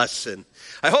learned a lesson.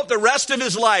 I hope the rest of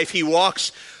his life he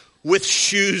walks with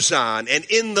shoes on and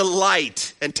in the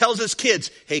light, and tells his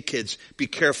kids, hey kids, be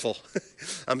careful.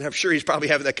 I'm sure he's probably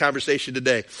having that conversation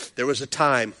today. There was a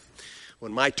time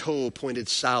when my toe pointed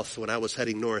south when I was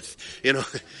heading north. You know,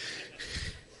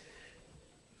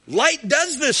 light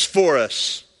does this for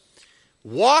us.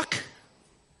 Walk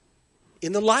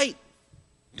in the light.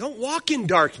 Don't walk in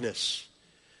darkness.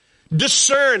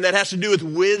 Discern, that has to do with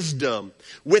wisdom.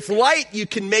 With light, you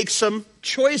can make some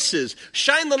choices.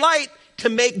 Shine the light to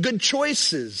make good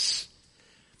choices.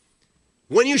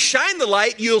 When you shine the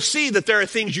light, you'll see that there are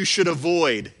things you should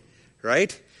avoid,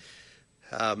 right?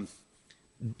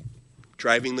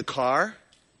 Driving the car,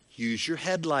 use your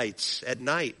headlights at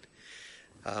night.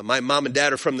 My mom and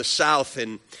dad are from the South,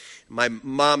 and my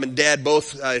mom and dad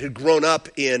both had grown up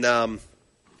in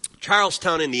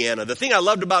Charlestown, Indiana. The thing I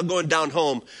loved about going down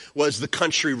home was the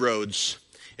country roads.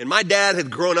 And my dad had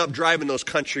grown up driving those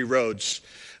country roads,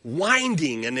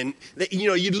 winding, and then, you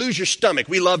know, you'd lose your stomach.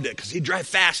 We loved it because he'd drive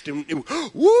fast and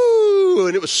woo,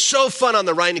 and it was so fun on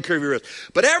the winding curvy roads.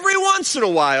 But every once in a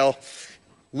while,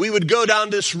 we would go down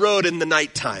this road in the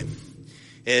nighttime,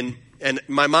 and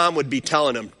my mom would be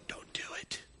telling him, don't do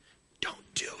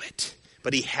it.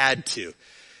 But he had to.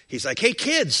 He's like, hey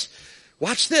kids,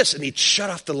 watch this. And he'd shut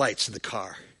off the lights of the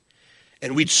car.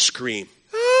 And we'd scream.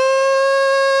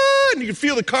 Ah! And you could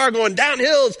feel the car going down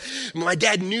hills. My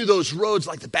dad knew those roads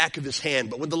like the back of his hand.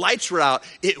 But when the lights were out,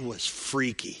 it was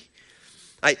freaky.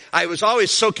 I was always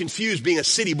so confused being a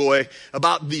city boy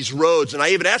about these roads. And I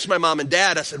even asked my mom and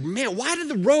dad, I said, man, why do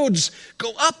the roads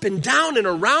go up and down and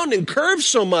around and curve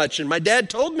so much? And my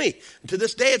dad told me. And to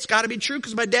this day, it's got to be true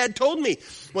because my dad told me.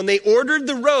 When they ordered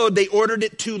the road, they ordered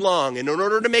it too long. And in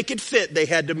order to make it fit, they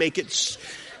had to make it.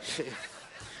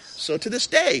 So to this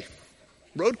day,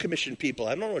 road commission people,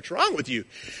 I don't know what's wrong with you.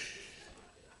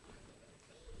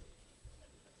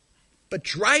 But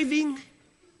driving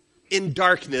in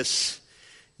darkness,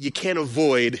 you can't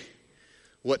avoid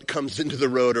what comes into the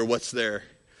road or what's there.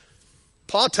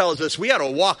 Paul tells us we ought to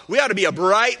walk. We ought to be a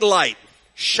bright light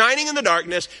shining in the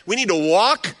darkness. We need to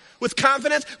walk with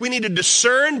confidence. We need to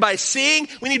discern by seeing.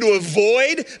 We need to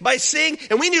avoid by seeing.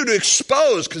 And we need to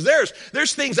expose, because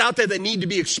there's things out there that need to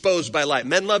be exposed by light.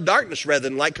 Men love darkness rather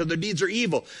than light because their deeds are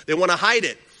evil. They want to hide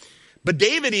it. But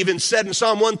David even said in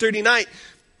Psalm 139,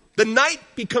 the night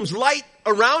becomes light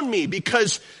around me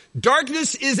because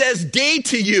darkness is as day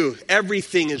to you.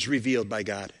 Everything is revealed by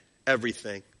God.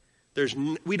 Everything.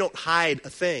 We don't hide a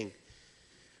thing.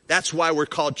 That's why we're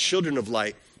called children of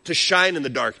light, to shine in the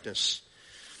darkness.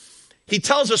 He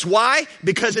tells us why?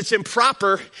 Because it's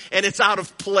improper and it's out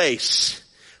of place.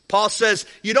 Paul says,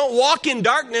 you don't walk in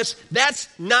darkness. That's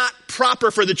not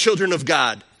proper for the children of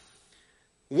God.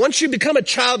 Once you become a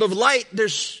child of light,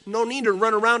 there's no need to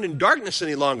run around in darkness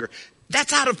any longer.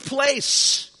 That's out of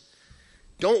place.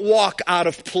 Don't walk out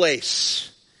of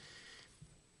place.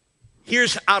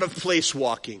 Here's out of place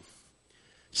walking.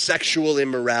 Sexual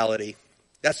immorality.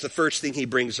 That's the first thing he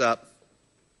brings up.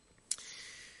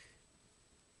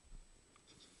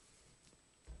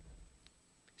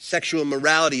 Sexual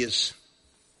immorality is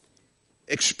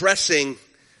expressing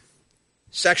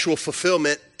sexual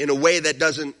fulfillment in a way that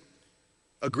doesn't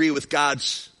agree with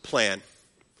God's plan.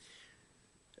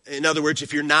 In other words,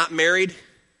 if you're not married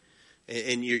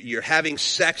and you're having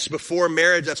sex before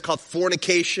marriage, that's called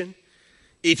fornication.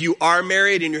 If you are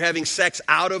married and you're having sex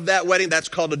out of that wedding, that's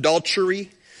called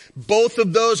adultery. Both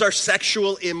of those are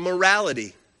sexual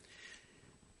immorality.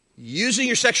 Using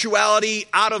your sexuality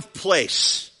out of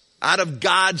place, out of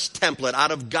God's template, out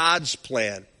of God's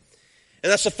plan.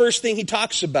 And that's the first thing he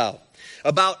talks about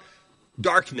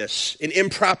darkness and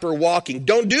improper walking.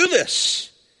 Don't do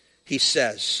this, he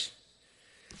says.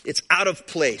 It's out of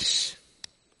place.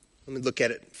 Let me look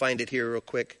at it, find it here real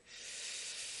quick.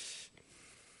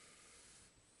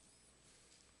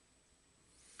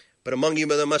 But among you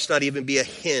there must not even be a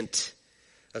hint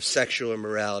of sexual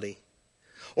immorality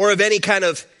or of any kind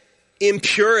of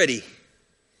impurity.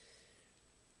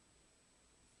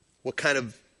 What kind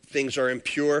of things are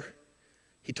impure?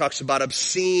 He talks about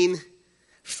obscene,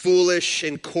 foolish,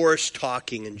 and coarse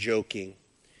talking and joking.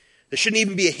 There shouldn't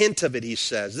even be a hint of it, he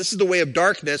says. This is the way of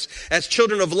darkness. As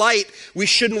children of light, we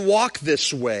shouldn't walk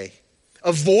this way.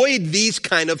 Avoid these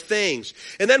kind of things.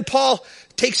 And then Paul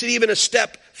takes it even a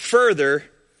step further,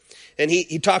 and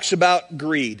he talks about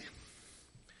greed.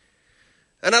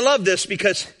 And I love this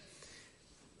because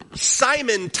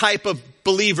Simon type of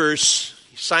believers,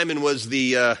 Simon was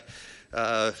the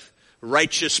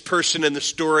righteous person in the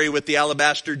story with the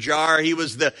alabaster jar. He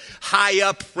was the high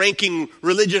up ranking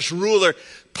religious ruler.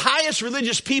 pious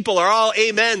religious people are all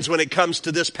amens when it comes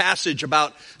to this passage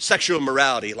about sexual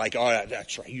immorality. Like, oh,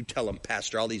 that's right. You tell them,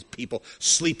 Pastor, all these people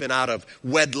sleeping out of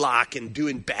wedlock and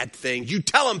doing bad things. You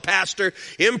tell them, Pastor,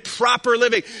 improper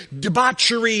living,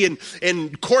 debauchery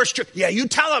and coarse. Yeah, you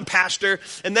tell them, Pastor.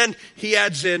 And then he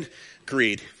adds in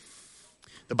greed.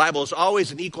 The Bible is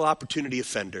always an equal opportunity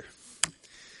offender.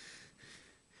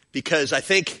 Because I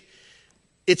think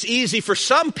it's easy for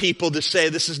some people to say,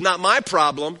 this is not my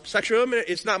problem. Sexual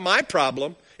immorality, it's not my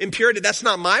problem. Impurity, that's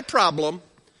not my problem.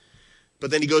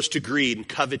 But then he goes to greed and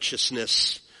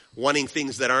covetousness, wanting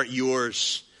things that aren't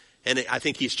yours. And I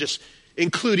think he's just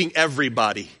including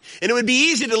everybody. And it would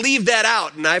be easy to leave that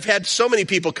out. And I've had so many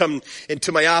people come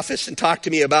into my office and talk to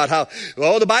me about how,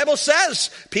 well, the Bible says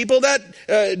people that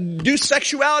do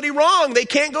sexuality wrong, they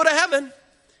can't go to heaven.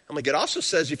 I'm like, it also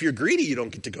says if you're greedy, you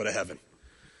don't get to go to heaven.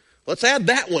 Let's add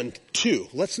that one too.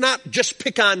 Let's not just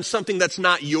pick on something that's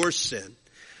not your sin.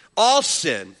 All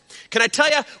sin. Can I tell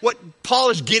you what Paul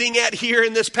is getting at here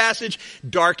in this passage?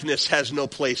 Darkness has no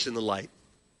place in the light.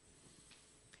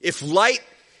 If light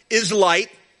is light,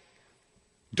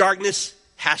 darkness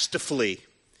has to flee.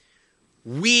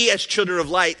 We as children of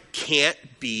light can't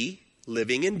be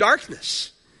living in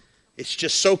darkness. It's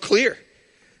just so clear.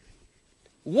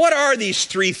 What are these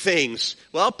three things?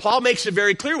 Well, Paul makes it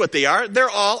very clear what they are. They're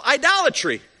all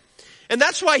idolatry. And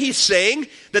that's why he's saying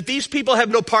that these people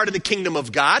have no part of the kingdom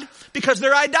of God, because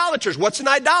they're idolaters. What's an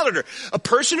idolater? A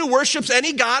person who worships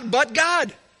any god but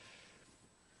God.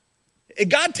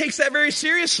 And God takes that very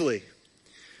seriously.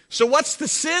 So what's the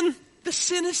sin? The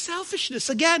sin is selfishness.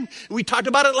 Again, we talked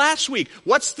about it last week.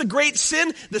 What's the great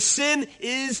sin? The sin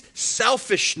is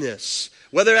selfishness.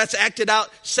 Whether that's acted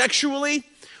out sexually,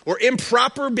 or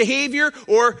improper behavior,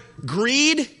 or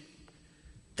greed,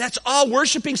 that's all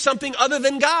worshiping something other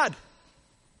than God.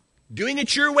 Doing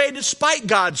it your way despite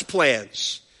God's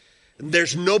plans. And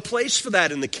there's no place for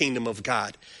that in the kingdom of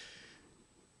God.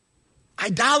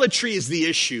 Idolatry is the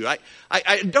issue.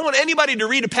 I don't want anybody to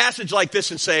read a passage like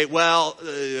this and say, well,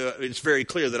 it's very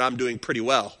clear that I'm doing pretty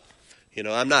well. You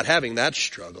know, I'm not having that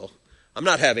struggle. I'm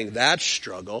not having that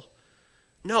struggle.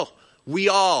 No, we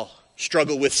all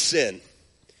struggle with sin.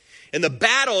 And the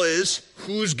battle is,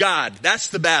 who's God? That's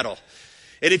the battle.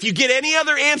 And if you get any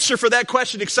other answer for that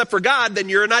question except for God, then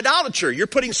you're an idolater. You're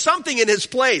putting something in his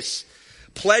place.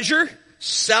 Pleasure,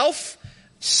 self,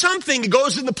 something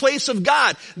goes in the place of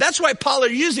God. That's why Paul are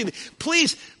using,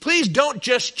 please don't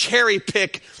just cherry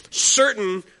pick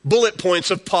certain bullet points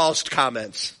of Paul's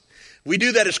comments. We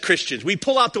do that as Christians. We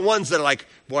pull out the ones that are like,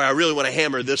 boy, I really want to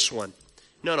hammer this one.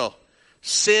 No.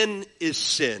 Sin is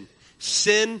sin.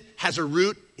 Sin has a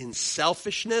root in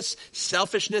selfishness.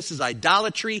 Selfishness is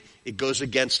idolatry. It goes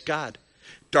against God.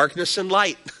 Darkness and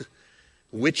light.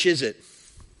 Which is it?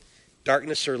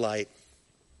 Darkness or light?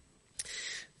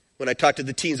 When I talk to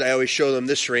the teens, I always show them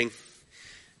this ring.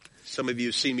 Some of you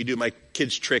have seen me do my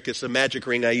kids' trick. It's a magic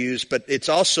ring I use, but it's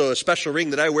also a special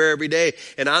ring that I wear every day.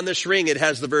 And on this ring, it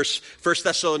has the verse 1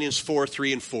 Thessalonians 4,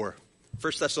 3 and 4.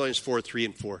 1 Thessalonians 4, 3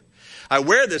 and 4. I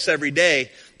wear this every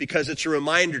day because it's a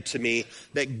reminder to me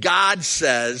that God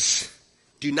says,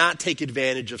 do not take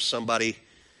advantage of somebody.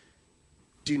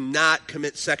 Do not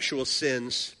commit sexual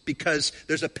sins, because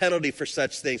there's a penalty for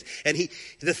such things. And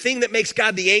the thing that makes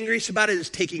God the angriest about it is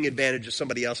taking advantage of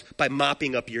somebody else by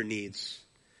mopping up your needs.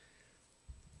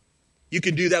 You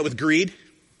can do that with greed.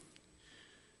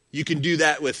 You can do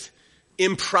that with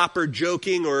improper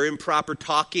joking or improper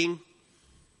talking.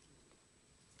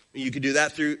 You can do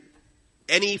that through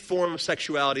any form of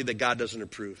sexuality that God doesn't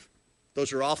approve.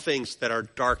 Those are all things that are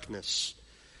darkness.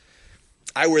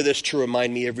 I wear this to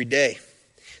remind me every day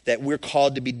that we're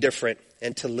called to be different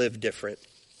and to live different.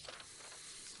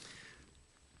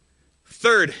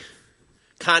 Third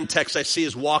context I see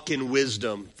is walk in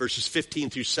wisdom, verses 15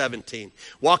 through 17.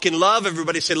 Walk in love,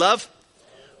 everybody say love.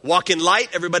 Walk in light,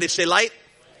 everybody say light.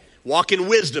 Walk in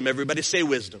wisdom, everybody say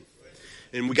wisdom.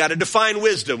 And we got to define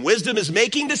wisdom. Wisdom is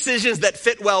making decisions that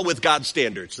fit well with God's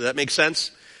standards. Does that make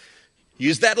sense?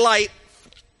 Use that light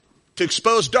to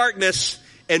expose darkness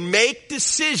and make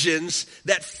decisions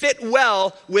that fit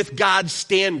well with God's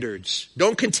standards.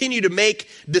 Don't continue to make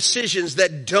decisions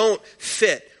that don't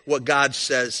fit what God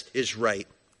says is right.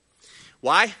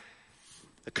 Why?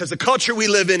 Because the culture we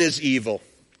live in is evil.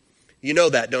 You know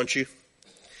that, don't you?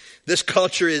 This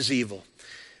culture is evil.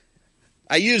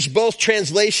 I used both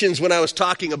translations when I was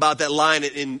talking about that line.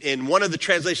 In one of the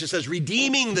translations says,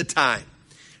 redeeming the time.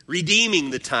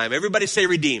 Redeeming the time. Everybody say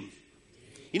redeem.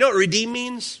 You know what redeem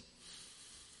means?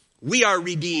 We are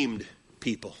redeemed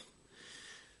people.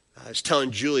 I was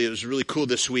telling Julie, it was really cool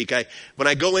this week. When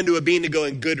I go into a Bean to Go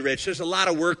in Goodrich, there's a lot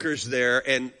of workers there,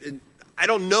 and I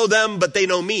don't know them, but they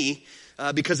know me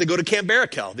because they go to Camp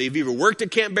Barakel. They've either worked at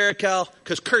Camp Barakel,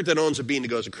 because Kurt that owns a Bean to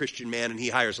Go is a Christian man, and he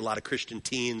hires a lot of Christian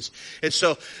teens. And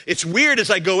so it's weird as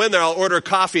I go in there, I'll order a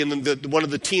coffee, and then one of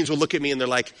the teens will look at me, and they're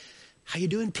like, "How you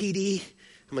doing, PD?"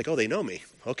 I'm like, "Oh, they know me.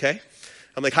 Okay."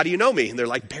 I'm like, "How do you know me?" And they're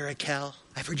like, "Barakel.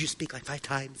 I've heard you speak like 5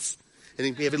 times."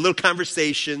 And we have little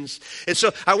conversations. And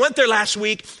so I went there last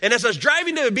week, and as I was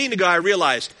driving to a Bean to Go, I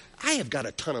realized I have got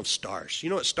a ton of stars. You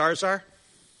know what stars are?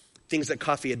 Things that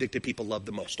coffee-addicted people love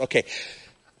the most. Okay.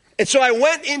 And so I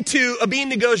went into a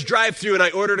Bean to Go's drive-thru, and I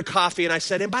ordered a coffee, and I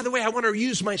said, "And by the way, I want to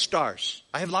use my stars.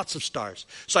 I have lots of stars."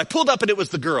 So I pulled up, and it was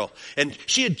the girl. And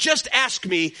she had just asked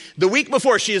me the week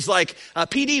before. She is like,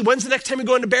 "PD, when's the next time you're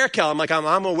going to Barakel?" I'm like,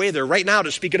 I'm away there right now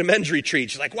to speak at a men's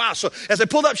retreat. She's like, "Wow." So as I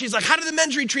pulled up, she's like, "How did the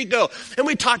men's retreat go?" And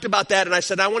we talked about that, and I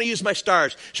said, "I want to use my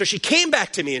stars." So she came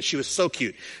back to me, and she was so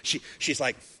cute. She's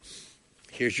like,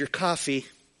 "Here's your coffee.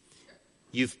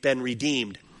 You've been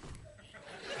redeemed."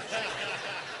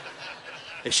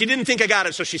 And she didn't think I got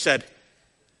it, so she said,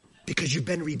 "Because you've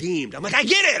been redeemed." I'm like, I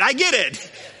get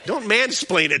it. Don't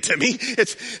mansplain it to me.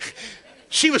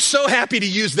 She was so happy to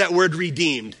use that word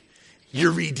redeemed.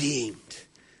 You're redeemed.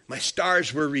 My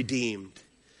stars were redeemed.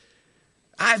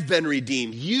 I've been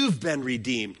redeemed. You've been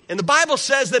redeemed. And the Bible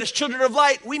says that as children of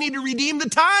light, we need to redeem the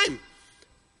time.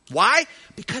 Why?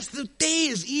 Because the day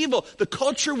is evil. The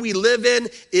culture we live in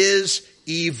is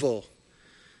evil.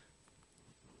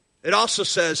 It also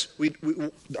says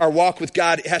our walk with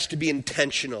God has to be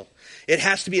intentional. It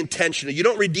has to be intentional. You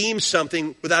don't redeem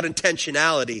something without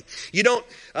intentionality. You don't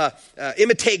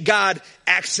imitate God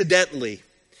accidentally.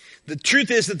 The truth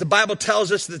is that the Bible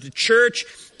tells us that the church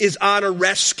is on a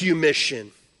rescue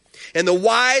mission. And the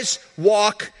wise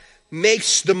walk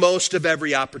makes the most of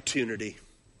every opportunity.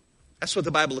 That's what the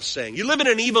Bible is saying. You live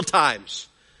in evil times.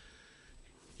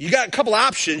 You got a couple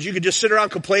options. You could just sit around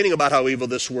complaining about how evil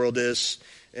this world is.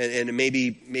 And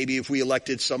maybe if we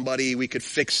elected somebody, we could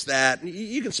fix that.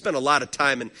 You can spend a lot of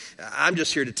time, and I'm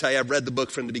just here to tell you, I've read the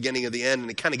book from the beginning to the end, and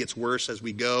it kind of gets worse as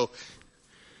we go.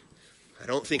 I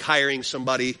don't think hiring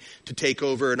somebody to take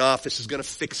over an office is going to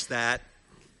fix that.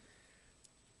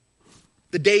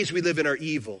 The days we live in are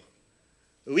evil.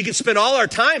 We can spend all our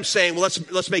time saying, well,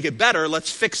 let's make it better, let's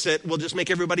fix it, we'll just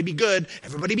make everybody be good,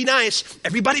 everybody be nice,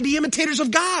 everybody be imitators of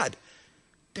God.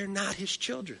 They're not his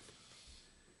children.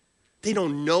 They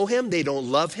don't know him. They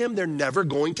don't love him. They're never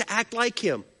going to act like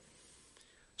him.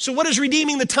 So what is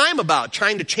redeeming the time about?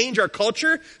 Trying to change our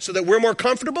culture so that we're more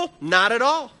comfortable? Not at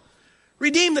all.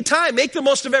 Redeem the time. Make the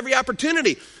most of every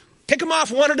opportunity. Pick them off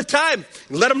one at a time.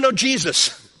 Let them know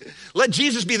Jesus. Let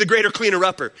Jesus be the greater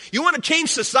cleaner-upper. You want to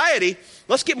change society?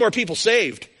 Let's get more people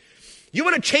saved. You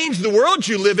want to change the world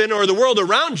you live in or the world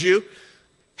around you?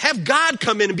 Have God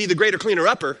come in and be the greater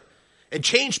cleaner-upper and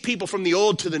change people from the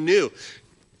old to the new.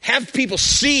 Have people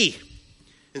see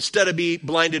instead of be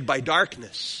blinded by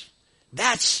darkness.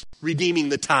 That's redeeming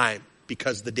the time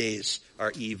because the days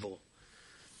are evil.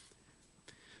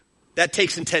 That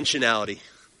takes intentionality.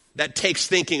 That takes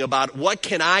thinking about what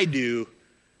can I do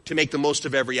to make the most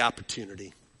of every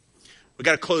opportunity. We've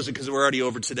got to close it because we're already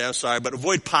over today. I'm sorry, but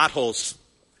avoid potholes.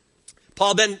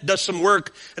 Paul then does some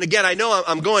work, and again, I know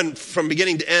I'm going from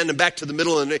beginning to end and back to the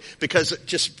middle, and because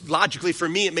just logically for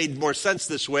me it made more sense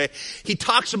this way. He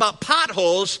talks about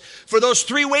potholes for those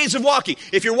 3 ways of walking.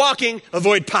 If you're walking,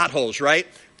 avoid potholes, right?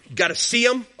 You got to see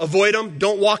them, avoid them,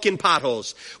 don't walk in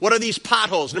potholes. What are these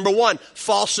potholes? Number 1,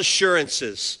 false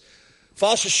assurances.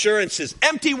 False assurances.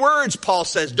 Empty words, Paul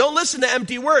says. Don't listen to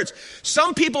empty words.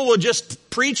 Some people will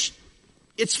just preach,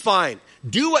 it's fine.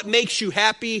 Do what makes you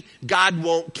happy, God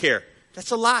won't care.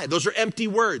 That's a lie. Those are empty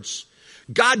words.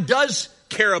 God does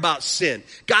care about sin.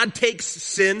 God takes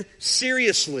sin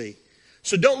seriously.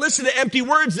 So don't listen to empty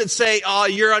words that say, oh,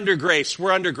 you're under grace.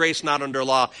 We're under grace, not under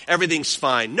law. Everything's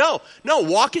fine. No,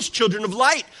 walk as children of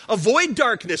light. Avoid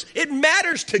darkness. It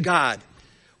matters to God.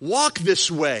 Walk this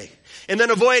way. And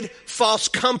then avoid false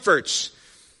comforts.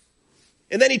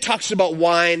 And then he talks about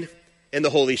wine and the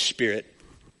Holy Spirit.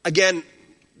 Again,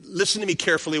 listen to me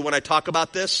carefully when I talk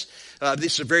about this.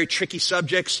 These are very tricky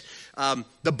subjects.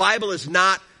 The Bible is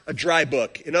not a dry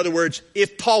book. In other words,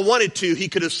 if Paul wanted to, he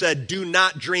could have said, do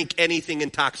not drink anything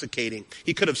intoxicating.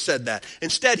 He could have said that.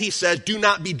 Instead, he says, do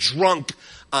not be drunk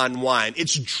on wine.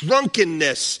 It's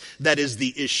drunkenness that is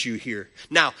the issue here.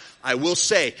 Now, I will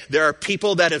say, there are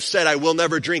people that have said, I will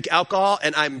never drink alcohol,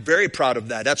 and I'm very proud of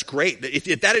that. That's great.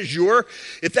 If that is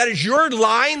your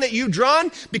line that you've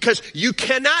drawn, because you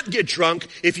cannot get drunk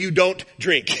if you don't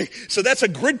drink. So that's a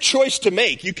good choice to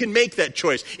make. You can make that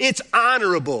choice. It's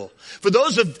honorable. For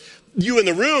those of you in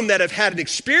the room that have had an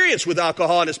experience with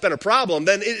alcohol and it's been a problem,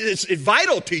 then it's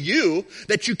vital to you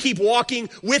that you keep walking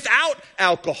without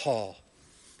alcohol.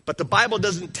 But the Bible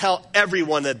doesn't tell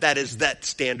everyone that is that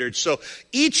standard. So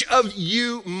each of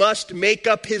you must make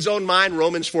up his own mind,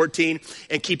 Romans 14,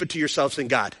 and keep it to yourselves and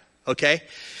God. Okay?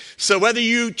 So whether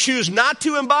you choose not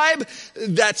to imbibe,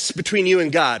 that's between you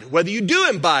and God. Whether you do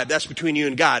imbibe, that's between you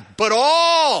and God. But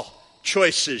all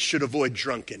choices should avoid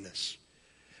drunkenness.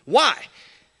 Why?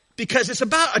 Because it's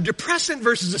about a depressant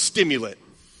versus a stimulant.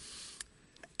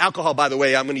 Alcohol, by the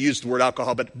way, I'm going to use the word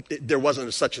alcohol, but there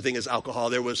wasn't such a thing as alcohol.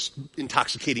 There was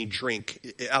intoxicating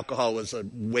drink. Alcohol was a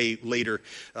way later,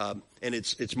 and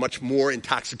it's much more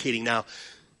intoxicating now.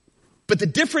 But the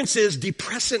difference is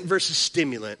depressant versus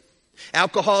stimulant.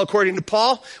 Alcohol, according to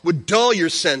Paul, would dull your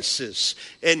senses,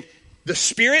 and the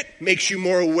Spirit makes you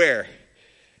more aware.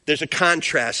 There's a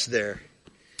contrast there.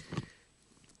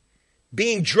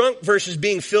 Being drunk versus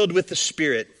being filled with the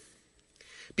Spirit.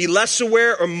 Be less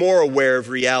aware or more aware of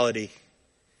reality.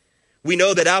 We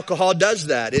know that alcohol does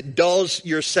that. It dulls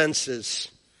your senses.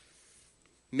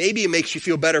 Maybe it makes you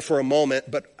feel better for a moment,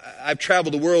 but I've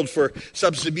traveled the world for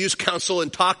substance abuse counsel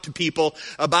and talked to people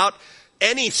about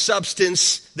any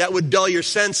substance that would dull your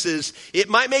senses. It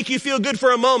might make you feel good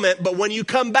for a moment, but when you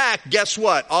come back, guess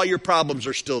what? All your problems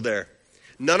are still there.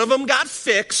 None of them got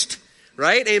fixed,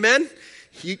 right? Amen?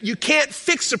 You can't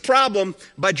fix a problem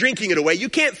by drinking it away. You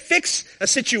can't fix a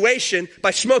situation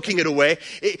by smoking it away.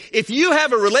 If you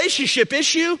have a relationship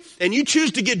issue and you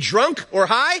choose to get drunk or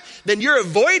high, then you're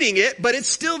avoiding it, but it's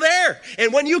still there.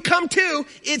 And when you come to,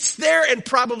 it's there and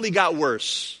probably got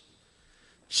worse.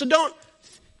 So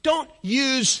don't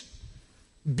use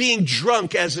being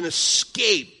drunk as an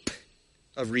escape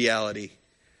of reality.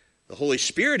 The Holy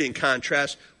Spirit, in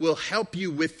contrast, will help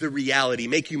you with the reality,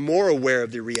 make you more aware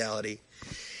of the reality.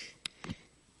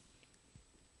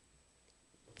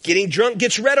 Getting drunk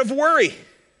gets rid of worry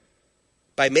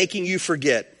by making you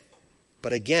forget.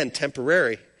 But again,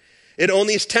 temporary. It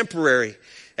only is temporary.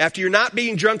 After you're not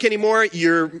being drunk anymore,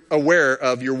 you're aware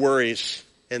of your worries.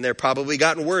 And they're probably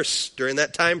gotten worse during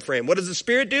that time frame. What does the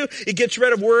Spirit do? It gets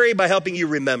rid of worry by helping you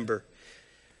remember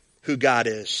who God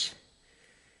is.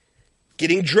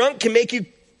 Getting drunk can make you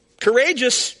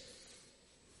courageous.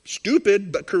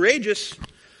 Stupid, but courageous.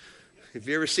 Have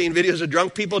you ever seen videos of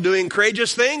drunk people doing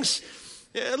courageous things?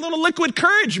 A little liquid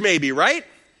courage maybe, right?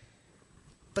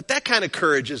 But that kind of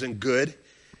courage isn't good.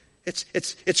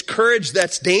 It's courage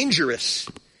that's dangerous.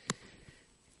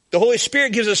 The Holy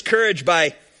Spirit gives us courage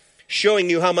by showing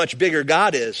you how much bigger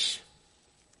God is.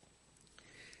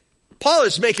 Paul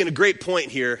is making a great point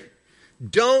here.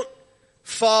 Don't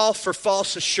fall for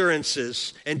false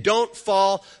assurances and don't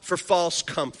fall for false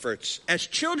comforts. As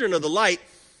children of the light,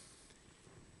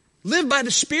 live by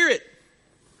the Spirit.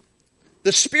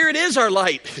 The Spirit is our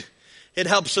light. It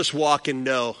helps us walk and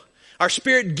know. Our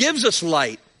Spirit gives us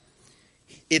light.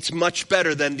 It's much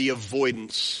better than the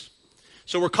avoidance.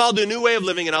 So we're called to a new way of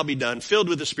living, and I'll be done. Filled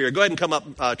with the Spirit. Go ahead and come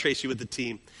up, Tracy, with the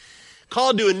team.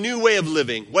 Called to a new way of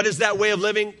living. What is that way of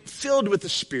living? Filled with the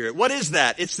Spirit. What is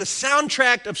that? It's the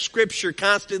soundtrack of Scripture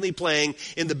constantly playing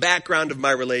in the background of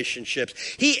my relationships.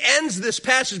 He ends this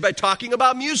passage by talking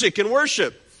about music and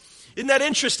worship. Isn't that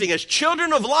interesting? As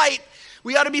children of light,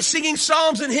 we ought to be singing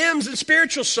psalms and hymns and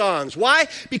spiritual songs. Why?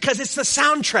 Because it's the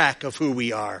soundtrack of who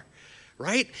we are,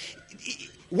 right?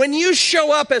 When you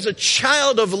show up as a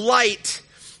child of light,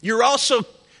 you're also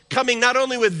coming not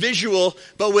only with visual,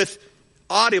 but with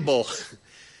audible.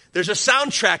 There's a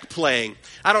soundtrack playing.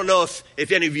 I don't know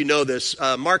if any of you know this.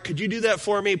 Mark, could you do that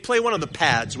for me? Play one of the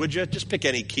pads, would you? Just pick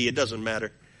any key. It doesn't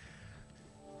matter.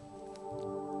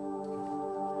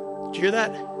 Did you hear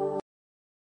that?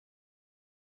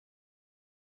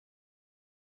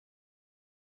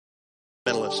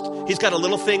 He's got a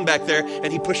little thing back there,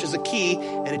 and he pushes a key,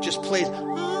 and it just plays.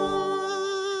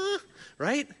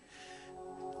 Right?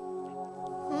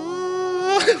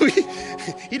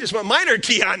 He just went minor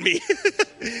key on me.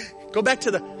 Go back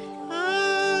to the.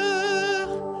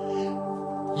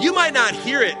 You might not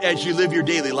hear it as you live your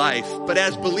daily life, but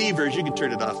as believers, you can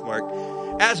turn it off, Mark.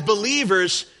 As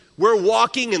believers, we're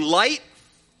walking in light,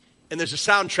 and there's a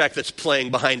soundtrack that's playing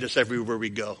behind us everywhere we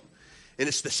go. And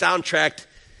it's the soundtrack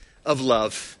of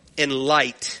love and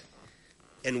light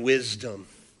and wisdom.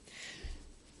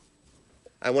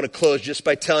 I want to close just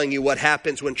by telling you what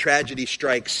happens when tragedy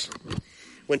strikes.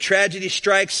 When tragedy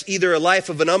strikes either a life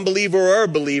of an unbeliever or a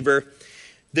believer,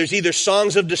 there's either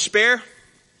songs of despair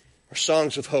or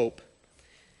songs of hope.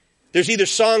 There's either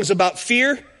songs about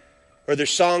fear or there's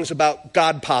songs about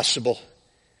God possible.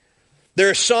 There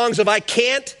are songs of I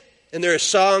can't, and there are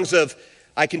songs of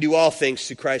I can do all things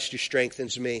through Christ who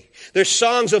strengthens me. There's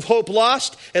songs of hope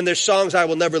lost, and there's songs I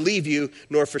will never leave you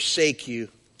nor forsake you.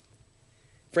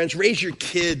 Friends, raise your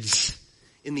kids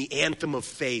in the anthem of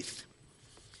faith.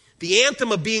 The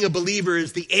anthem of being a believer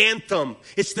is the anthem.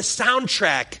 It's the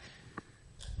soundtrack.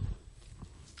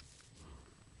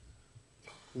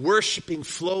 Worshiping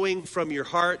flowing from your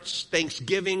hearts,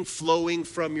 thanksgiving flowing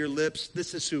from your lips.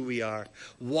 This is who we are.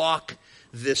 Walk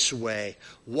this way.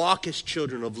 Walk as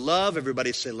children of love.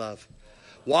 Everybody say love.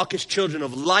 Walk as children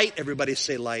of light. Everybody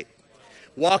say light.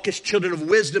 Walk as children of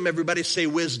wisdom. Everybody say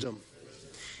wisdom.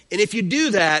 And if you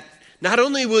do that, not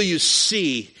only will you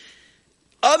see,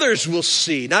 others will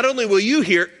see. Not only will you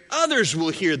hear, others will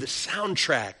hear the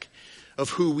soundtrack of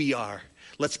who we are.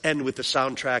 Let's end with the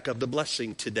soundtrack of the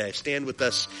blessing today. Stand with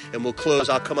us and we'll close.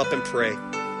 I'll come up and pray.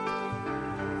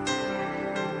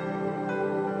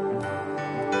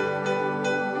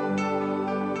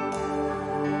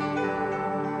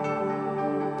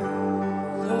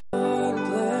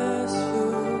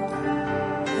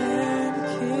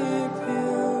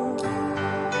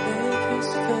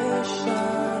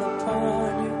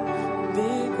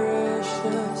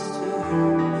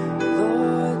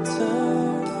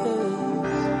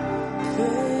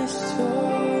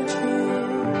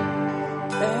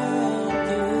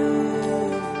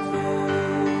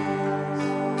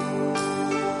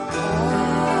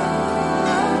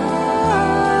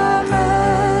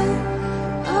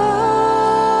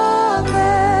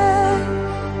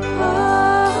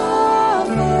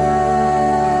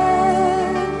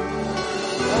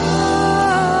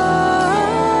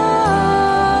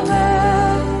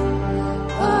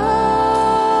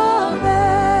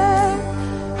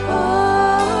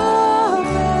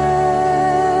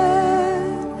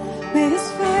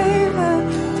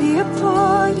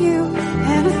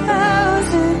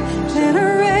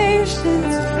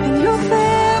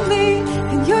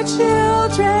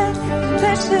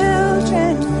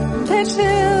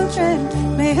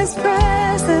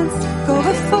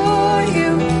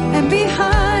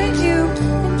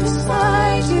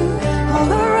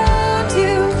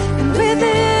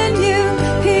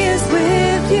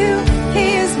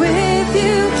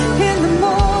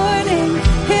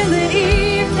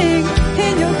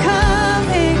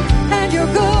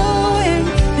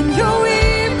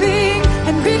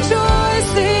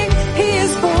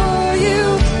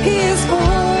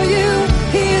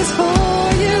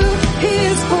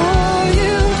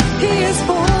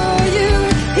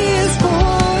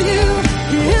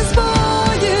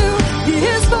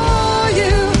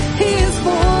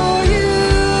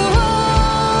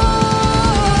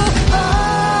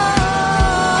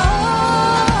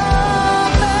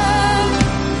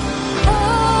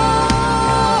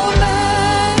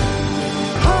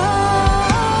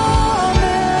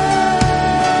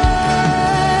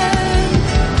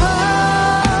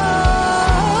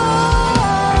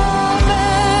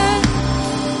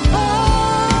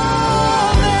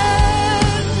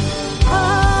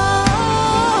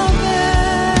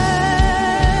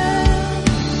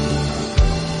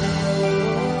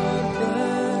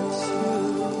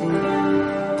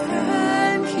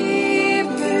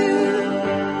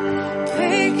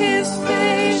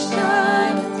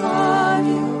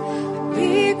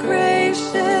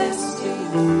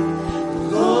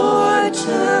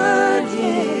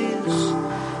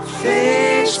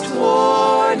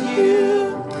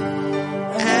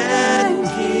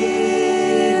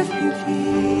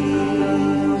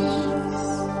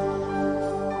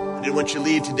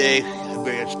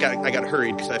 I got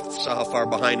hurried because I saw how far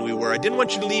behind we were. I didn't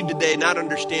want you to leave today not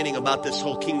understanding about this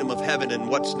whole kingdom of heaven and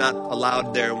what's not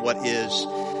allowed there and what is.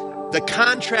 The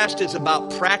contrast is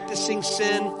about practicing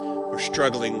sin or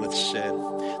struggling with sin.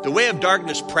 The way of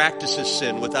darkness practices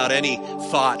sin without any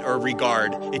thought or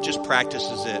regard. It just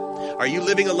practices it. Are you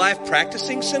living a life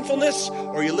practicing sinfulness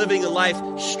or are you living a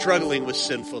life struggling with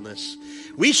sinfulness?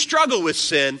 We struggle with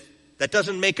sin. That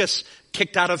doesn't make us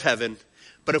kicked out of heaven.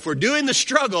 But if we're doing the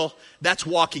struggle, that's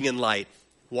walking in light.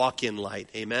 Walk in light.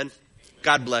 Amen.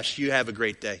 God bless you. Have a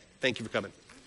great day. Thank you for coming.